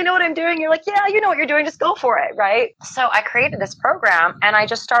 do I really know what I'm doing? You're like, yeah, you know what you're doing. Just go for it. Right. So I created this program and I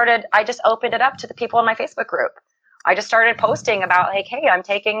just opened it up to the people in my Facebook group. I just started posting about like, hey, I'm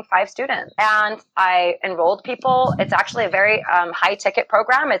taking 5 students, and I enrolled people. It's actually a very high ticket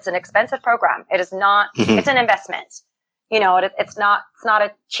program. It's an expensive program. It is not, it's an investment. You know, it's not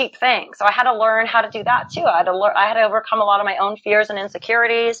a cheap thing. So I had to learn how to do that too. I had to overcome a lot of my own fears and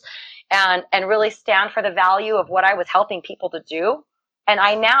insecurities and really stand for the value of what I was helping people to do. And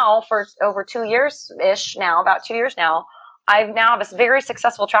I now, for over 2 years-ish now, about 2 years now, I now have a very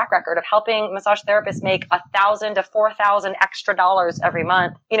successful track record of helping massage therapists make $1,000 to $4,000 extra dollars every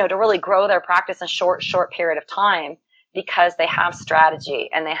month, you know, to really grow their practice in short period of time, because they have strategy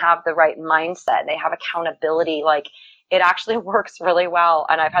and they have the right mindset. They have accountability. Like, it actually works really well.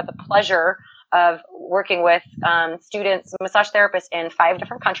 And I've had the pleasure of working with students, massage therapists in 5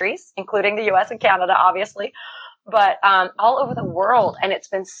 different countries, including the US and Canada, obviously, but all over the world. And it's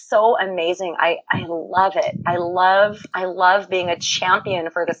been so amazing. I love it. I love being a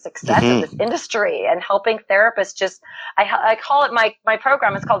champion for the success of this industry and helping therapists just, I call it my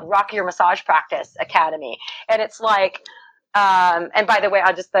program is called Rock Your Massage Practice Academy. And it's like, and by the way,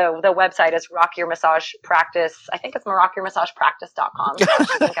 the website is Rock Your Massage Practice. I think it's rockyourmassagepractice.com. I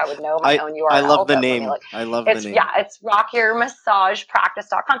think I would know my own URL. I love the name. I love the name. Yeah, it's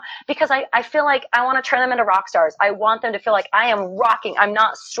rockyourmassagepractice.com, because I feel like I want to turn them into rock stars. I want them to feel like I am rocking. I'm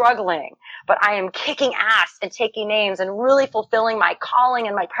not struggling, but I am kicking ass and taking names and really fulfilling my calling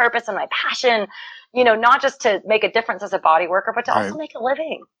and my purpose and my passion, you know, not just to make a difference as a body worker, but to also make a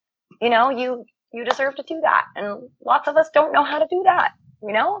living. You know, you deserve to do that. And lots of us don't know how to do that,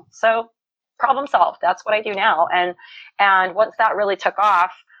 you know? So problem solved. That's what I do now. And once that really took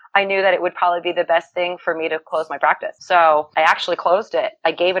off, I knew that it would probably be the best thing for me to close my practice. So I actually closed it.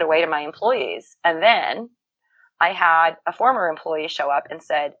 I gave it away to my employees. And then I had a former employee show up and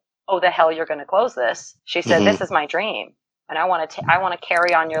said, oh, the hell, you're going to close this. She said, this is my dream. And I want to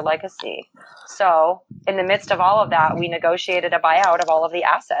carry on your legacy. So in the midst of all of that, we negotiated a buyout of all of the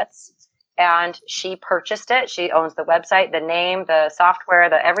assets. And she purchased it. She owns the website, the name, the software,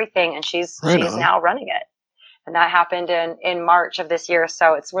 the everything, and she's now running it. And that happened in March of this year.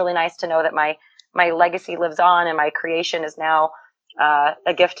 So it's really nice to know that my legacy lives on, and my creation is now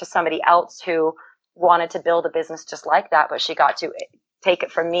a gift to somebody else who wanted to build a business just like that, but she got to take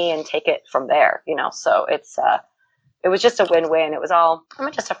it from me and take it from there, you know. So it was just a win-win.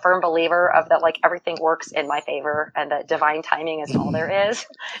 I'm just a firm believer of that, like, everything works in my favor and that divine timing is all there is.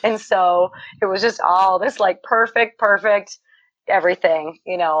 And so it was just all this like perfect everything,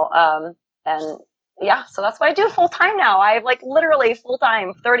 you know. And yeah, so that's what I do full time now. I have like literally full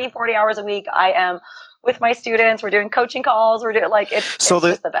time, 30, 40 hours a week. I am with my students. We're doing coaching calls. We're doing like, it's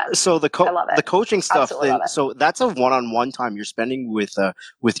just the best. So I love it. The coaching stuff, so that's a one-on-one time you're spending with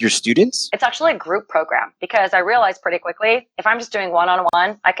your students? It's actually a group program, because I realized pretty quickly, if I'm just doing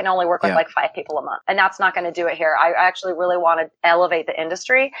one-on-one, I can only work with like 5 people a month, and that's not going to do it here. I actually really want to elevate the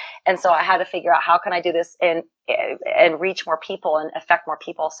industry. And so I had to figure out how can I do this and reach more people and affect more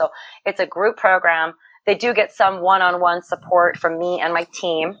people. So it's a group program. They do get some one-on-one support from me and my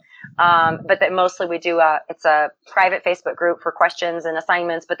team. But that mostly we do, it's a private Facebook group for questions and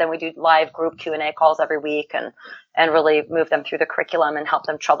assignments, but then we do live group Q&A calls every week and really move them through the curriculum and help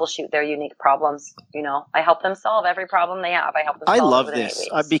them troubleshoot their unique problems. You know, I help them solve every problem they have. I help them solve. I love this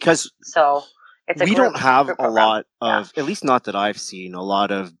because we don't have a lot of, at least not that I've seen, a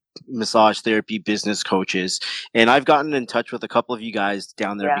lot of massage therapy business coaches, and I've gotten in touch with a couple of you guys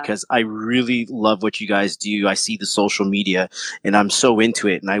down there because I really love what you guys do. I see the social media and I'm so into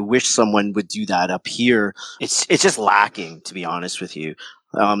it, and I wish someone would do that up here. It's just lacking, to be honest with you.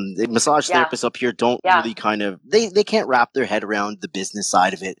 The massage therapists up here don't really kind of, they can't wrap their head around the business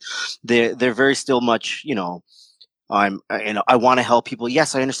side of it. They're very still much, you know, I want to help people.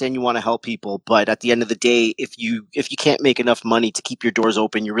 Yes, I understand you want to help people, but at the end of the day, if you can't make enough money to keep your doors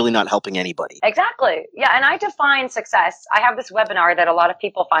open, you're really not helping anybody. Exactly. Yeah. And I define success. I have this webinar that a lot of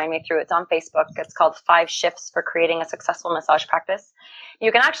people find me through. It's on Facebook. It's called 5 Shifts for Creating a Successful Massage Practice.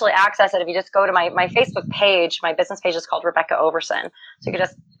 You can actually access it if you just go to my Facebook page. My business page is called Rebecca Overson. So you can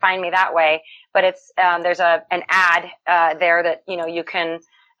just find me that way. But it's, there's an ad, there that, you know, you can,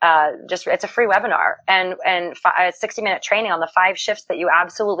 it's a free webinar and a 60-minute training on the 5 shifts that you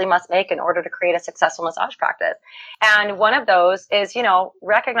absolutely must make in order to create a successful massage practice. And one of those is, you know,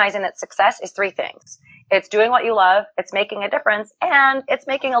 recognizing that success is 3 things. It's doing what you love, it's making a difference, and it's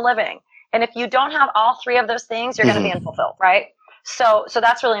making a living. And if you don't have all 3 of those things, you're going to be unfulfilled, right? So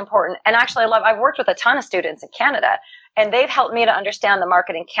that's really important. And actually I've worked with a ton of students in Canada, And they've helped me to understand the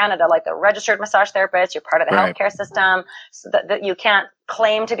market in Canada, like the registered massage therapist, you're part of the Right. healthcare system, so that you can't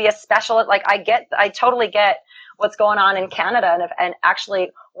claim to be a specialist. Like I totally get what's going on in Canada. And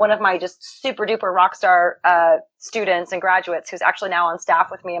actually one of my just super duper rock star, students and graduates who's actually now on staff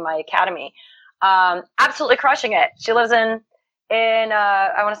with me in my academy, absolutely crushing it. She lives in,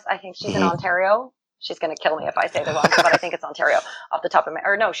 I think she's in Ontario. She's going to kill me if I say the wrong, but I think it's Ontario off the top of my,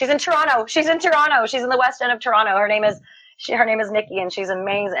 or no, she's in Toronto. She's in Toronto. She's in the west end of Toronto. Her name is Nikki, and she's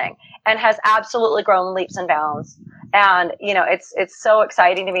amazing and has absolutely grown leaps and bounds. And, you know, it's so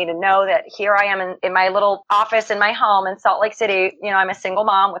exciting to me to know that here I am in my little office in my home in Salt Lake City. You know, I'm a single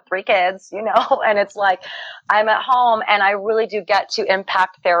mom with 3 kids, you know, and it's like I'm at home and I really do get to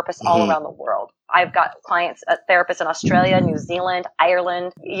impact therapists all around the world. I've got clients, therapists in Australia, New Zealand,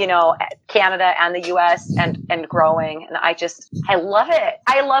 Ireland, you know, Canada and the US and growing. And I love it.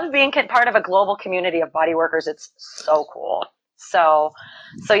 I love being part of a global community of body workers. It's so cool. So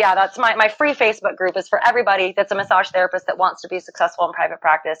yeah, that's my free Facebook group is for everybody that's a massage therapist that wants to be successful in private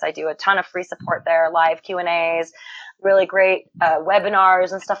practice. I do a ton of free support there, live Q&As, really great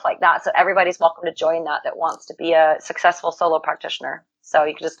webinars and stuff like that. So everybody's welcome to join that wants to be a successful solo practitioner. So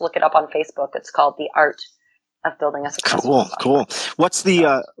you can just look it up on Facebook. It's called The Art of Building a Successful Cool. What's the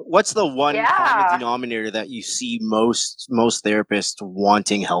one common denominator that you see most therapists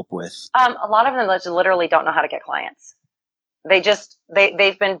wanting help with? A lot of them literally don't know how to get clients.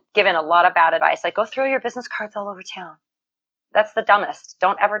 They've been given a lot of bad advice. Like, go throw your business cards all over town. That's the dumbest.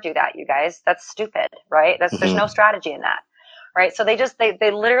 Don't ever do that, you guys. That's stupid, right? There's no strategy in that. Right. So they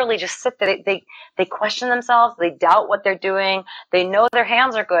literally just sit there. They question themselves. They doubt what they're doing. They know their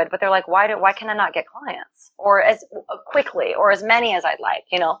hands are good, but they're like, why can I not get clients or as quickly or as many as I'd like,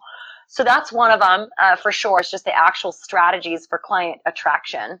 you know? So that's one of them, for sure. It's just the actual strategies for client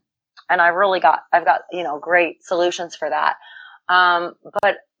attraction. And I've got, you know, great solutions for that.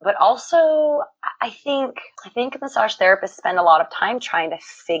 But also I think massage therapists spend a lot of time trying to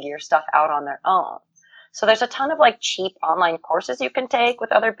figure stuff out on their own. So there's a ton of like cheap online courses you can take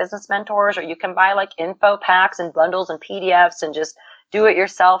with other business mentors, or you can buy like info packs and bundles and PDFs and just do it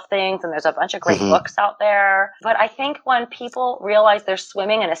yourself things. And there's a bunch of great books out there. But I think when people realize they're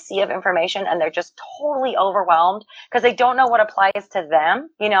swimming in a sea of information and they're just totally overwhelmed because they don't know what applies to them,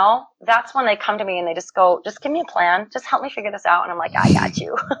 you know, that's when they come to me and they just go, just give me a plan. Just help me figure this out. And I'm like, I got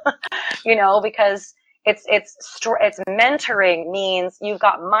you, you know, because it's mentoring means you've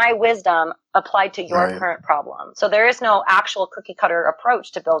got my wisdom applied to your current problem. So there is no actual cookie cutter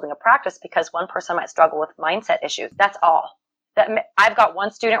approach to building a practice because one person might struggle with mindset issues. That's all. I've got one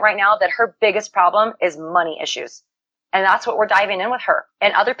student right now that her biggest problem is money issues. And that's what we're diving in with her.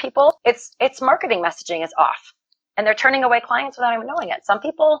 And other people, it's marketing messaging is off and they're turning away clients without even knowing it. Some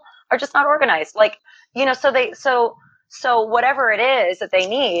people are just not organized. Like, you know, so whatever it is that they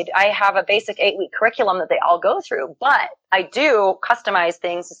need, I have a basic 8-week curriculum that they all go through, but I do customize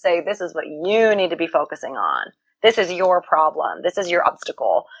things to say, this is what you need to be focusing on. This is your problem. This is your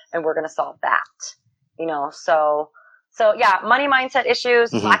obstacle. And we're going to solve that, you know? So yeah, money mindset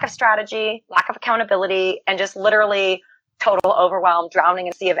issues, lack of strategy, lack of accountability, and just literally total overwhelm, drowning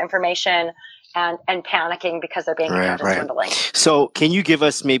in a sea of information and panicking because they're being dwindling. So can you give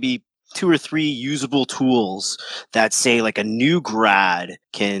us maybe 2 or 3 usable tools that say like a new grad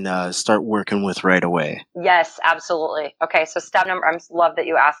can start working with right away? Yes, absolutely. Okay. So step number, I love that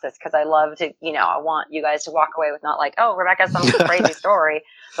you asked this because I love to, you know, I want you guys to walk away with not like, oh, Rebecca's some crazy story,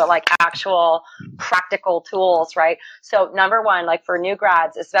 but like actual practical tools, right? So number one, like for new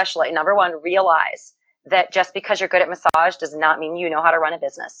grads, especially, number one, realize that just because you're good at massage does not mean you know how to run a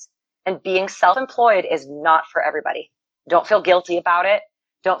business. And being self-employed is not for everybody. Don't feel guilty about it.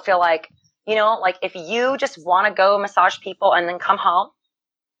 Don't feel like, you know, like if you just want to go massage people and then come home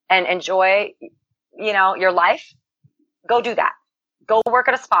and enjoy, you know, your life, go do that. Go work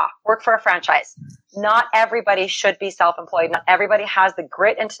at a spa, work for a franchise. Not everybody should be self-employed. Not everybody has the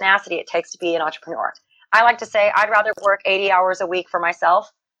grit and tenacity it takes to be an entrepreneur. I like to say I'd rather work 80 hours a week for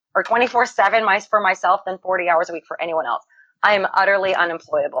myself or 24/7 for myself than 40 hours a week for anyone else. I am utterly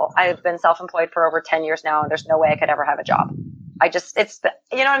unemployable. I've been self-employed for over 10 years now, and there's no way I could ever have a job. You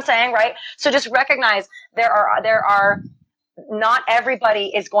know what I'm saying, right? So just recognize there are not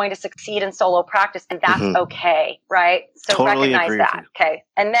everybody is going to succeed in solo practice, and that's okay, right? So totally recognize that, okay?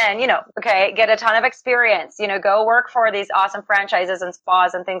 And then, you know, okay, get a ton of experience, you know, go work for these awesome franchises and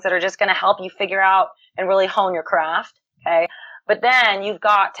spas and things that are just going to help you figure out and really hone your craft, okay? But then you've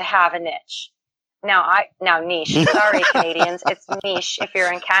got to have a niche. Now niche. Sorry, Canadians. It's niche if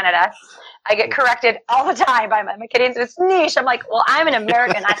you're in Canada. I get corrected all the time by my Canadians. It's niche. I'm like, well, I'm an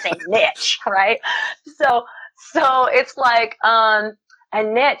American. I say niche, right? So it's like, a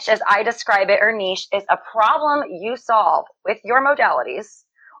niche, as I describe it, or niche, is a problem you solve with your modalities,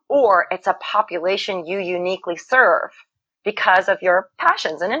 or it's a population you uniquely serve because of your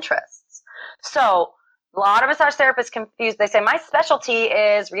passions and interests. So a lot of massage therapists confused. They say, my specialty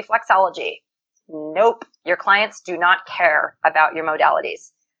is reflexology. Nope. Your clients do not care about your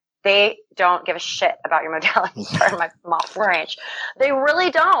modalities. They don't give a shit about your modalities. Sorry, my mouth range. They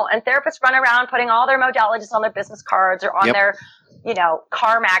really don't. And therapists run around putting all their modalities on their business cards or on their,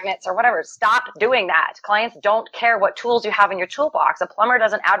 car magnets or whatever. Stop doing that. Clients don't care what tools you have in your toolbox. A plumber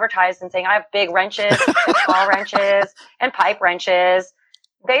doesn't advertise and saying, I have big wrenches, small wrenches, and pipe wrenches.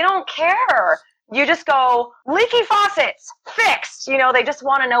 They don't care. You just go, leaky faucets, fixed. They just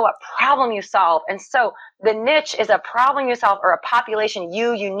want to know what problem you solve. And so the niche is a problem you solve or a population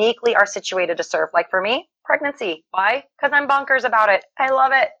you uniquely are situated to serve. Like for me, pregnancy. Why? Because I'm bonkers about it. I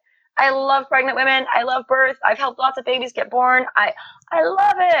love it. I love pregnant women. I love birth. I've helped lots of babies get born. I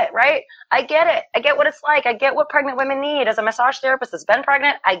love it, right? I get it. I get what it's like. I get what pregnant women need. As a massage therapist that's been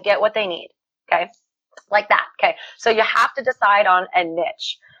pregnant, I get what they need. Okay. Like that. Okay. So you have to decide on a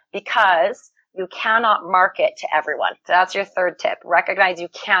niche because you cannot market to everyone. So that's your third tip. Recognize you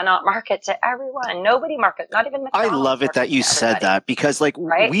cannot market to everyone. Nobody markets, not even McDonald's. I love it that you said that because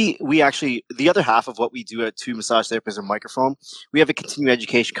right? we actually, the other half of what we do at Two Massage Therapists and Microphone, we have a continuing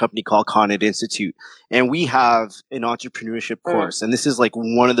education company called Conant Institute. And we have an entrepreneurship course. And this is like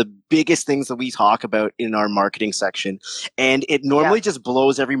one of the biggest things that we talk about in our marketing section. And it normally just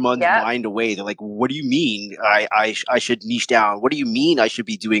blows everyone's mind away. They're like, what do you mean I should niche down? What do you mean I should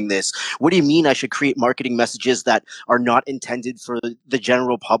be doing this? What do you mean I should create marketing messages that are not intended for the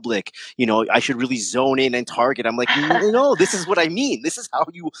general public? I should really zone in and target. I'm like, no, this is what I mean. This is how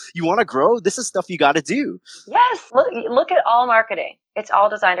you want to grow. This is stuff you got to do. Yes. Look at all marketing. It's all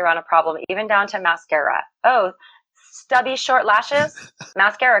designed around a problem, even down to mascara. Oh, stubby short lashes,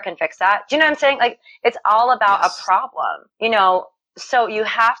 mascara can fix that. Do you know what I'm saying? Like, it's all about a problem, so you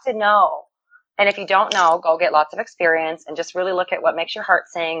have to know. And if you don't know, go get lots of experience and just really look at what makes your heart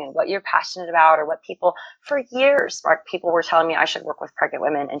sing and what you're passionate about or what people, for years, people were telling me I should work with pregnant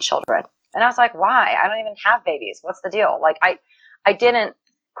women and children. And I was like, why? I don't even have babies. What's the deal? Like, I didn't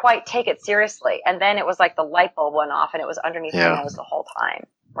quite take it seriously. And then it was like the light bulb went off and it was underneath my nose the whole time.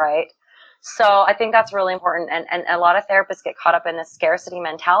 Right. So I think that's really important. And a lot of therapists get caught up in a scarcity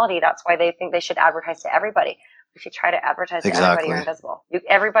mentality. That's why they think they should advertise to everybody. If you try to advertise to everybody, you're invisible.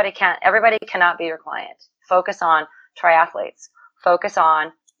 Everybody cannot be your client. Focus on triathletes. Focus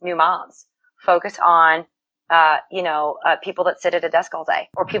on new moms. Focus on, people that sit at a desk all day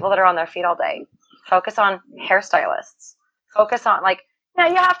or people that are on their feet all day. Focus on hairstylists. Focus on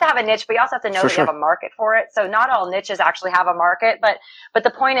you have to have a niche, but you also have to know that you have a market for it. So not all niches actually have a market, but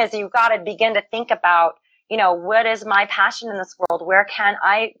the point is you've got to begin to think about, what is my passion in this world? Where can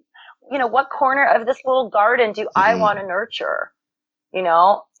I, what corner of this little garden do I want to nurture?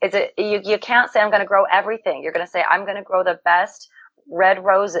 Is it, you can't say I'm going to grow everything. You're going to say I'm going to grow the best red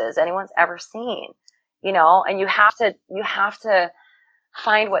roses anyone's ever seen, and you have to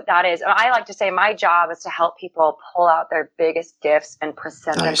find what that is. And I like to say my job is to help people pull out their biggest gifts and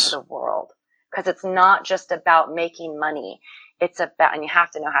present them to the world. Because it's not just about making money. It's about, and you have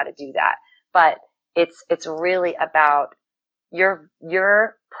to know how to do that. But it's really about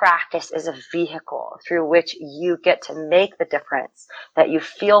your practice is a vehicle through which you get to make the difference that you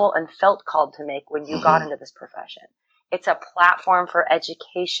feel and felt called to make when you got into this profession. It's a platform for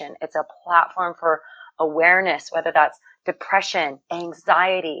education. It's a platform for awareness, whether that's depression,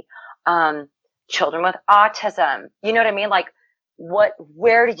 anxiety, children with autism. You know what I mean? Like,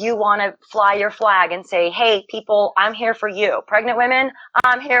 where do you want to fly your flag and say, hey, people, I'm here for you. Pregnant women,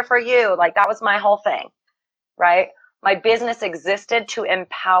 I'm here for you. Like, that was my whole thing, right? My business existed to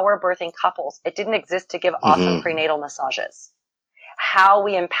empower birthing couples. It didn't exist to give awesome prenatal massages. How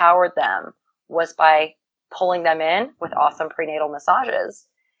we empowered them was by pulling them in with awesome prenatal massages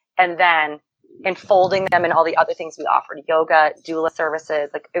and then enfolding them in all the other things we offered, yoga, doula services.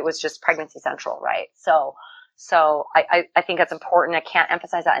 Like, it was just pregnancy central, right? So I think that's important. I can't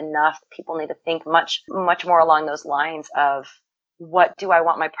emphasize that enough. People need to think much more along those lines of what do I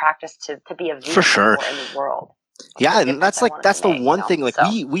want my practice to be a vehicle for in the world. Yeah, and that's the one thing. Like,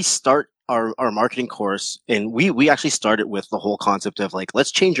 we start our marketing course, and we actually started with the whole concept of like,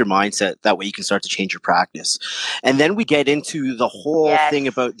 let's change your mindset. That way you can start to change your practice. And then we get into the whole thing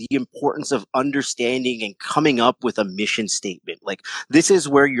about the importance of understanding and coming up with a mission statement. Like, this is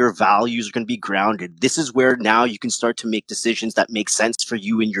where your values are going to be grounded. This is where now you can start to make decisions that make sense for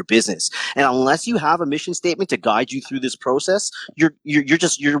you and your business. And unless you have a mission statement to guide you through this process, you're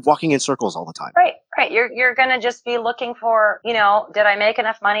walking in circles all the time. Right. Right. You're going to just be looking for, you know, did I make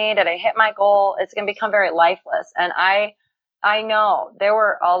enough money? Did I hit my goal? It's going to become very lifeless. And I know there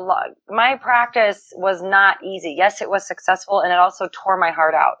were a lot. My practice was not easy. Yes, it was successful, and it also tore my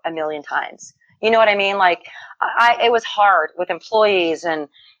heart out a million times. You know what I mean? Like, it was hard with employees and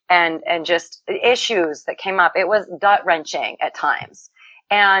just issues that came up. It was gut wrenching at times.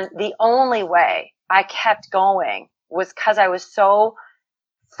 And the only way I kept going was because I was so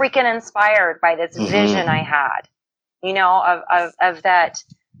freaking inspired by this vision I had, you know, of that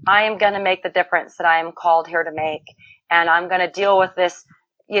I am going to make the difference that I am called here to make. And I'm going to deal with this,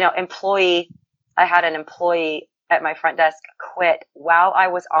 you know, employee. I had an employee at my front desk quit while I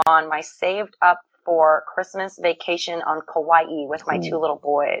was on my saved up for Christmas vacation on Kauai with my two little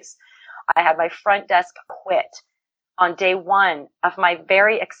boys. I had my front desk quit on day one of my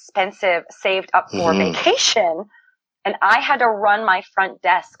very expensive saved up for vacation. And I had to run my front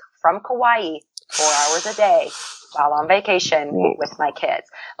desk from Kauai 4 hours a day while on vacation with my kids.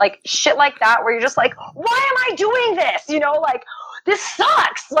 Like shit like that, where you're just like, why am I doing this? You know, like, this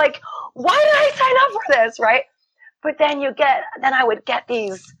sucks. Like, why did I sign up for this? Right. But then I'd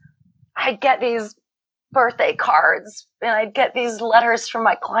get these birthday cards, and I'd get these letters from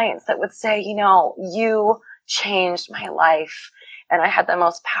my clients that would say, you know, you changed my life. And I had the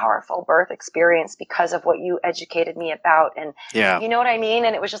most powerful birth experience because of what you educated me about. And you know what I mean?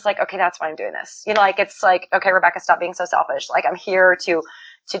 And it was just like, okay, that's why I'm doing this. You know, like, it's like, okay, Rebecca, stop being so selfish. Like, I'm here to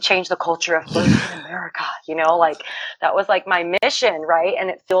change the culture of birth in America. You know, like, that was like my mission, right? And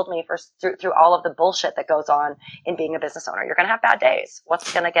it fueled me through all of the bullshit that goes on in being a business owner. You're going to have bad days.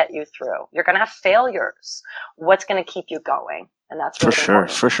 What's going to get you through? You're going to have failures. What's going to keep you going? And that's really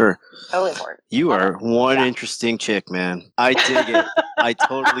important. For sure. Totally important. You are one interesting chick, man. I dig it. I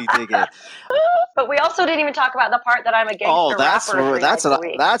totally dig it. But we also didn't even talk about the part that I'm a gangster rapper.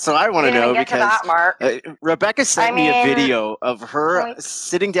 That's what I want to know, because that, Mark. Rebecca sent me a video of her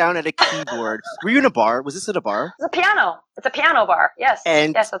sitting down at a keyboard. Were you in a bar? Was this at a bar? It's a piano. It's a piano bar. Yes.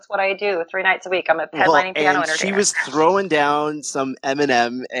 Yes, that's what I do 3 nights a week. I'm a headlining piano entertainer. She was throwing down some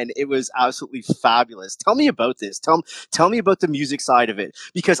Eminem, and it was absolutely fabulous. Tell me about this. Tell me about the music side of it,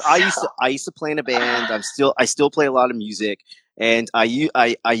 because I used to play in a band. I still play a lot of music. And I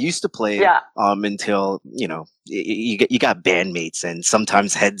used to play until, you know, you got bandmates, and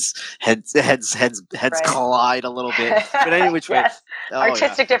sometimes heads collide a little bit. But anyway, yes.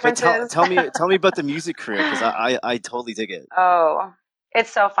 Artistic differences. Tell me about the music career, because I totally dig it. Oh,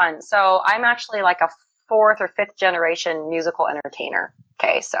 it's so fun. So I'm actually like a 4th or 5th generation musical entertainer.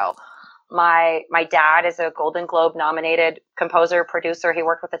 Okay, so my dad is a Golden Globe nominated composer, producer. He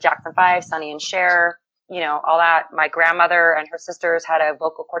worked with the Jackson 5, Sonny and Cher. You know, all that. My grandmother and her sisters had a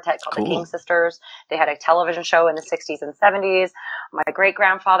vocal quartet called the King Sisters. They had a television show in the 60s and 70s. My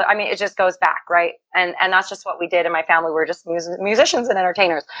great-grandfather, I mean, it just goes back, right? And that's just what we did in my family. We were just musicians and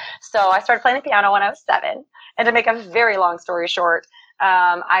entertainers. So I started playing the piano when I was 7. And to make a very long story short,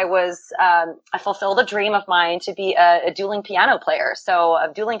 I fulfilled a dream of mine to be a dueling piano player. So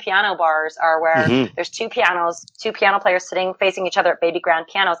dueling piano bars are where there's two piano players sitting facing each other at baby grand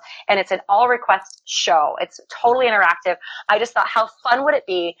pianos. And it's an all request show. It's totally interactive. I just thought, how fun would it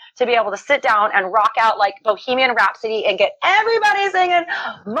be to be able to sit down and rock out like Bohemian Rhapsody and get everybody singing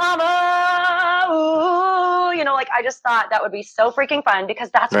Mama, ooh, you know, like, I just thought that would be so freaking fun, because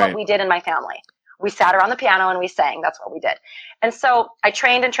that's what we did in my family. We sat around the piano and we sang. That's what we did. And so I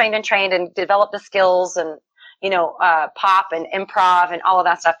trained and developed the skills and, you know, pop and improv and all of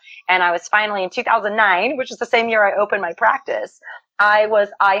that stuff. And I was finally in 2009, which is the same year I opened my practice. I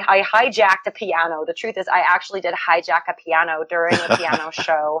hijacked a piano. The truth is, I actually did hijack a piano during a piano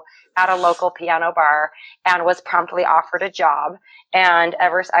show at a local piano bar, and was promptly offered a job. And I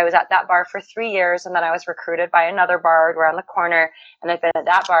was at that bar for 3 years, and then I was recruited by another bar around the corner, and I've been at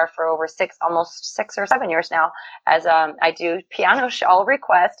that bar for over almost 6 or 7 years now, as I do piano all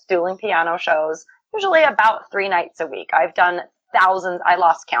request dueling piano shows, usually about 3 nights a week. I've done thousands. I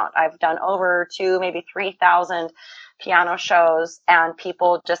lost count. I've done over 2, maybe 3,000 piano shows, and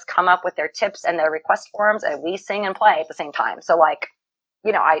people just come up with their tips and their request forms, and we sing and play at the same time. So, like,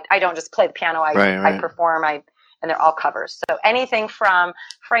 you know, I don't just play the piano. I perform. And they're all covers. So anything from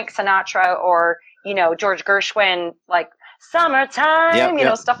Frank Sinatra or, you know, George Gershwin, like Summertime, you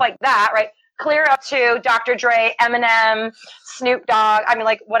know, stuff like that, right? Clear up to Dr. Dre, Eminem, Snoop Dogg. I mean,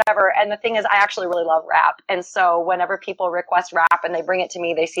 like, whatever. And the thing is, I actually really love rap. And so whenever people request rap and they bring it to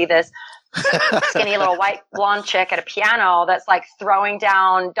me, they see this skinny little white blonde chick at a piano that's like throwing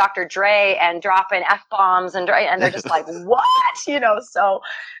down Dr. Dre and dropping F-bombs and they're just like, what? So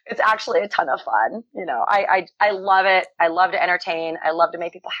it's actually a ton of fun. I love it. I love to entertain. I love to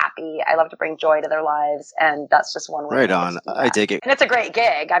make people happy. I love to bring joy to their lives. And that's just one way. Right on. I dig it. And it's a great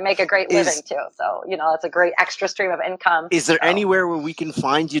gig. I make a great living too. So, it's a great extra stream of income. Is there anywhere where we can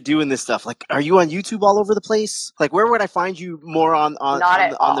find you doing this stuff? Like, are you on YouTube all over the place? Like, where would I find you more on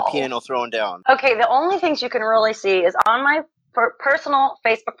the piano throwing down? Okay, the only things you can really see is on my personal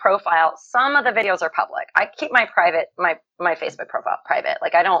Facebook profile. Some of the videos are public. I keep my Facebook profile private.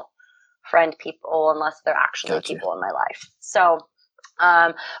 Like, I don't friend people unless they're actually people in my life. So,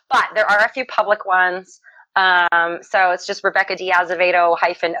 but there are a few public ones. So it's just Rebecca D. Azevedo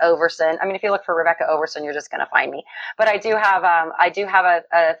 -Overson. I mean, if you look for Rebecca Overson, you're just going to find me. But I do have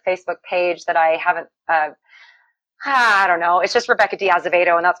a Facebook page that I haven't, I don't know. It's just Rebecca D.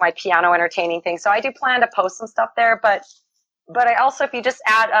 Azevedo, and that's my piano entertaining thing. So I do plan to post some stuff there, but I also, if you just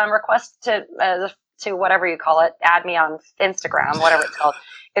add, request to whatever you call it, add me on Instagram, whatever it's called.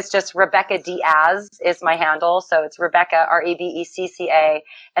 It's just Rebecca Diaz is my handle. So it's Rebecca, Rebecca,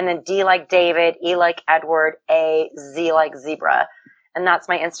 and then D like David, E like Edward, A, Z like zebra. And that's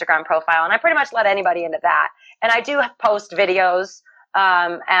my Instagram profile. And I pretty much let anybody into that. And I do post videos,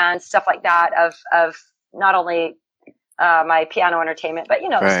 and stuff like that of not only my piano entertainment, but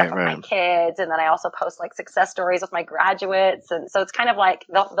the stuff with my kids. And then I also post like success stories with my graduates. And so it's kind of like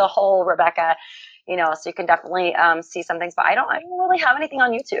the whole Rebecca, so you can definitely see some things, but I don't really have anything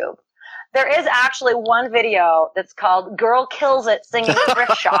on YouTube. There is actually one video that's called Girl Kills It Singing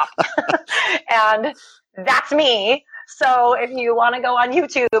Thrift Shop. And that's me. So if you want to go on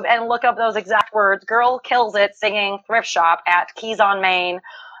YouTube and look up those exact words, Girl Kills It Singing Thrift Shop at Keys on Main.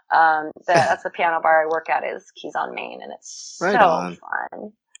 That's the fiano bar I work at, is Keys on Main, and it's so fun.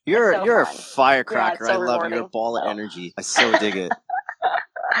 You're fun. A firecracker. Yeah, I love it. You're a ball of energy. I so dig it.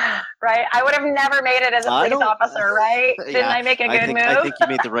 Right? I would have never made it as a police officer, right? Didn't I make a good move? I think you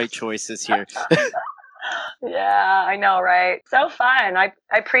made the right choices here. Yeah, I know, right? So fun. I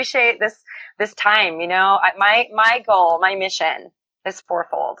appreciate this time, my goal, my mission is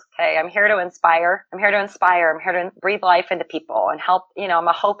fourfold. Okay. I'm here to inspire. I'm here to breathe life into people and help, I'm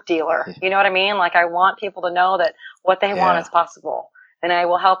a hope dealer. You know what I mean? Like, I want people to know that what they want is possible, and I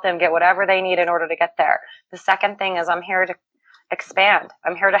will help them get whatever they need in order to get there. The second thing is I'm here to expand.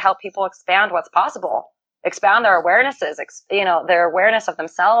 I'm here to help people expand what's possible, expand their awarenesses, their awareness of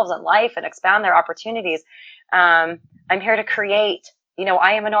themselves and life, and expand their opportunities. I'm here to create.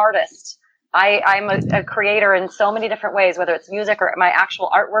 I am an artist. I'm a creator in so many different ways, whether it's music or my actual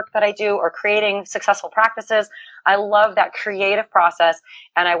artwork that I do, or creating successful practices. I love that creative process,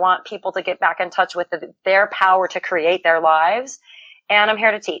 and I want people to get back in touch with their power to create their lives. And I'm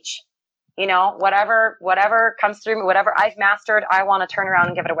here to teach. Whatever comes through me, whatever I've mastered, I want to turn around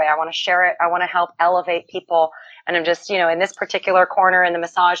and give it away. I want to share it. I want to help elevate people. And I'm just, in this particular corner in the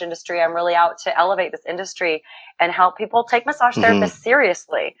massage industry, I'm really out to elevate this industry and help people take massage therapists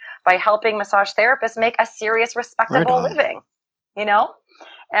seriously by helping massage therapists make a serious, respectable living,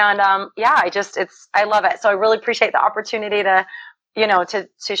 And, I love it. So I really appreciate the opportunity to,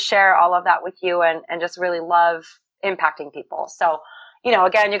 to share all of that with you, and just really love impacting people. So,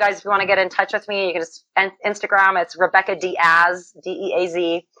 again, you guys, if you want to get in touch with me, you can just Instagram. It's Rebecca Diaz,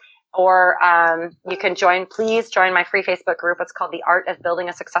 Deaz, or you can please join my free Facebook group. It's called The Art of Building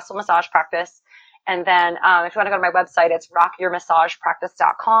a Successful Massage Practice. And then if you want to go to my website, it's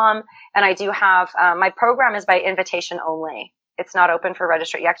rockyourmassagepractice.com. And I do have my program is by invitation only. It's not open for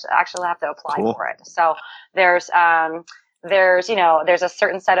registry. You actually have to apply for it. So there's a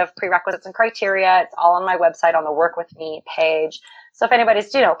certain set of prerequisites and criteria. It's all on my website on the Work With Me page. So if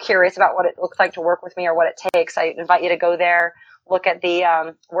anybody's, curious about what it looks like to work with me or what it takes, I invite you to go there, look at the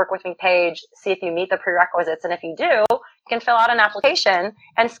Work With Me page, see if you meet the prerequisites. And if you do, you can fill out an application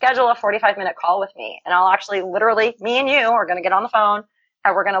and schedule a 45-minute call with me. And I'll actually me and you are going to get on the phone,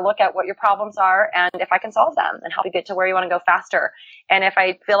 and we're going to look at what your problems are and if I can solve them and help you get to where you want to go faster. And if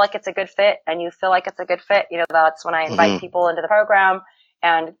I feel like it's a good fit and you feel like it's a good fit, that's when I invite people into the program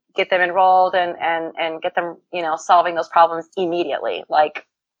and get them enrolled and get them, solving those problems immediately. Like,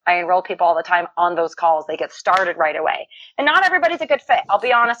 I enroll people all the time on those calls. They get started right away. And not everybody's a good fit. I'll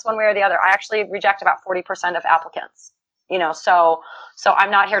be honest, one way or the other. I actually reject about 40% of applicants, so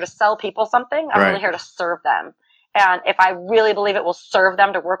I'm not here to sell people something. I'm really here to serve them. And if I really believe it will serve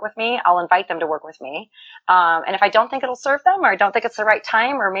them to work with me, I'll invite them to work with me. And if I don't think it'll serve them, or I don't think it's the right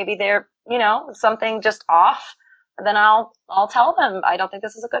time, or maybe they're, something just off, then I'll tell them I don't think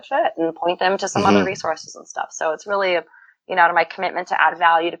this is a good fit and point them to some other resources and stuff. So it's really out of my commitment to add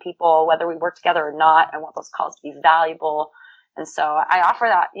value to people, whether we work together or not. I want those calls to be valuable. And so I offer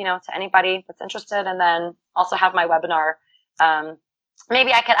that, to anybody that's interested. And then also have my webinar.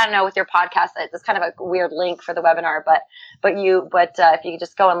 Maybe I don't know, with your podcast, it's kind of a weird link for the webinar, but if you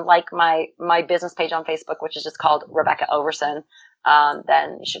just go and like my business page on Facebook, which is just called Rebecca Overson,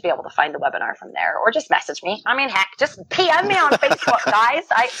 then you should be able to find the webinar from there, or just message me. I mean, heck, just PM me on Facebook, guys.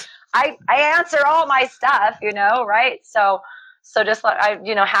 I answer all my stuff, right? So just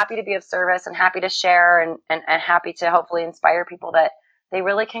happy to be of service and happy to share and happy to hopefully inspire people that they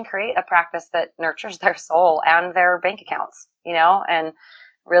really can create a practice that nurtures their soul and their bank accounts, and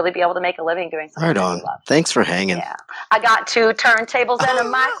really be able to make a living doing something right that on. you love. Thanks for hanging. Yeah. I got 2 turntables and a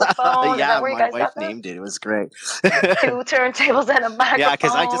microphone. Yeah, my wife named it. It was great. 2 turntables and a microphone. Yeah,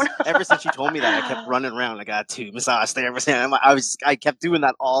 because ever since you told me that, I kept running around. I got 2 massage therapists, and I kept doing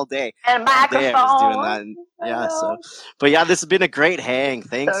that all day. And a microphone. I was doing that. And, but yeah, this has been a great hang.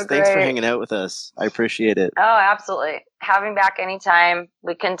 Thanks for hanging out with us. I appreciate it. Oh, absolutely. Have me back anytime.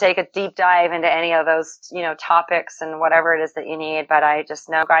 We can take a deep dive into any of those, topics and whatever it is that you need. But I just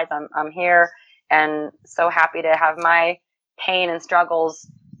know, guys, I'm here and so happy to have my pain and struggles,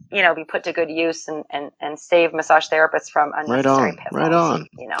 be put to good use and save massage therapists from unnecessary pitfalls. Right on.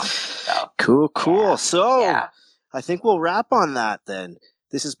 So cool. Yeah. So I think we'll wrap on that then.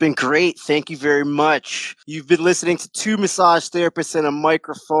 This has been great. Thank you very much. You've been listening to 2 massage therapists and a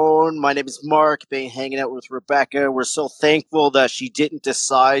microphone. My name is Mark. Been hanging out with Rebecca. We're so thankful that she didn't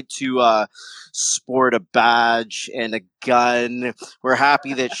decide to sport a badge and a gun. We're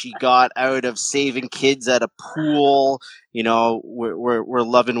happy that she got out of saving kids at a pool. We're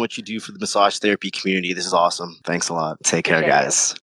loving what you do for the massage therapy community. This is awesome. Thanks a lot. Take care, guys.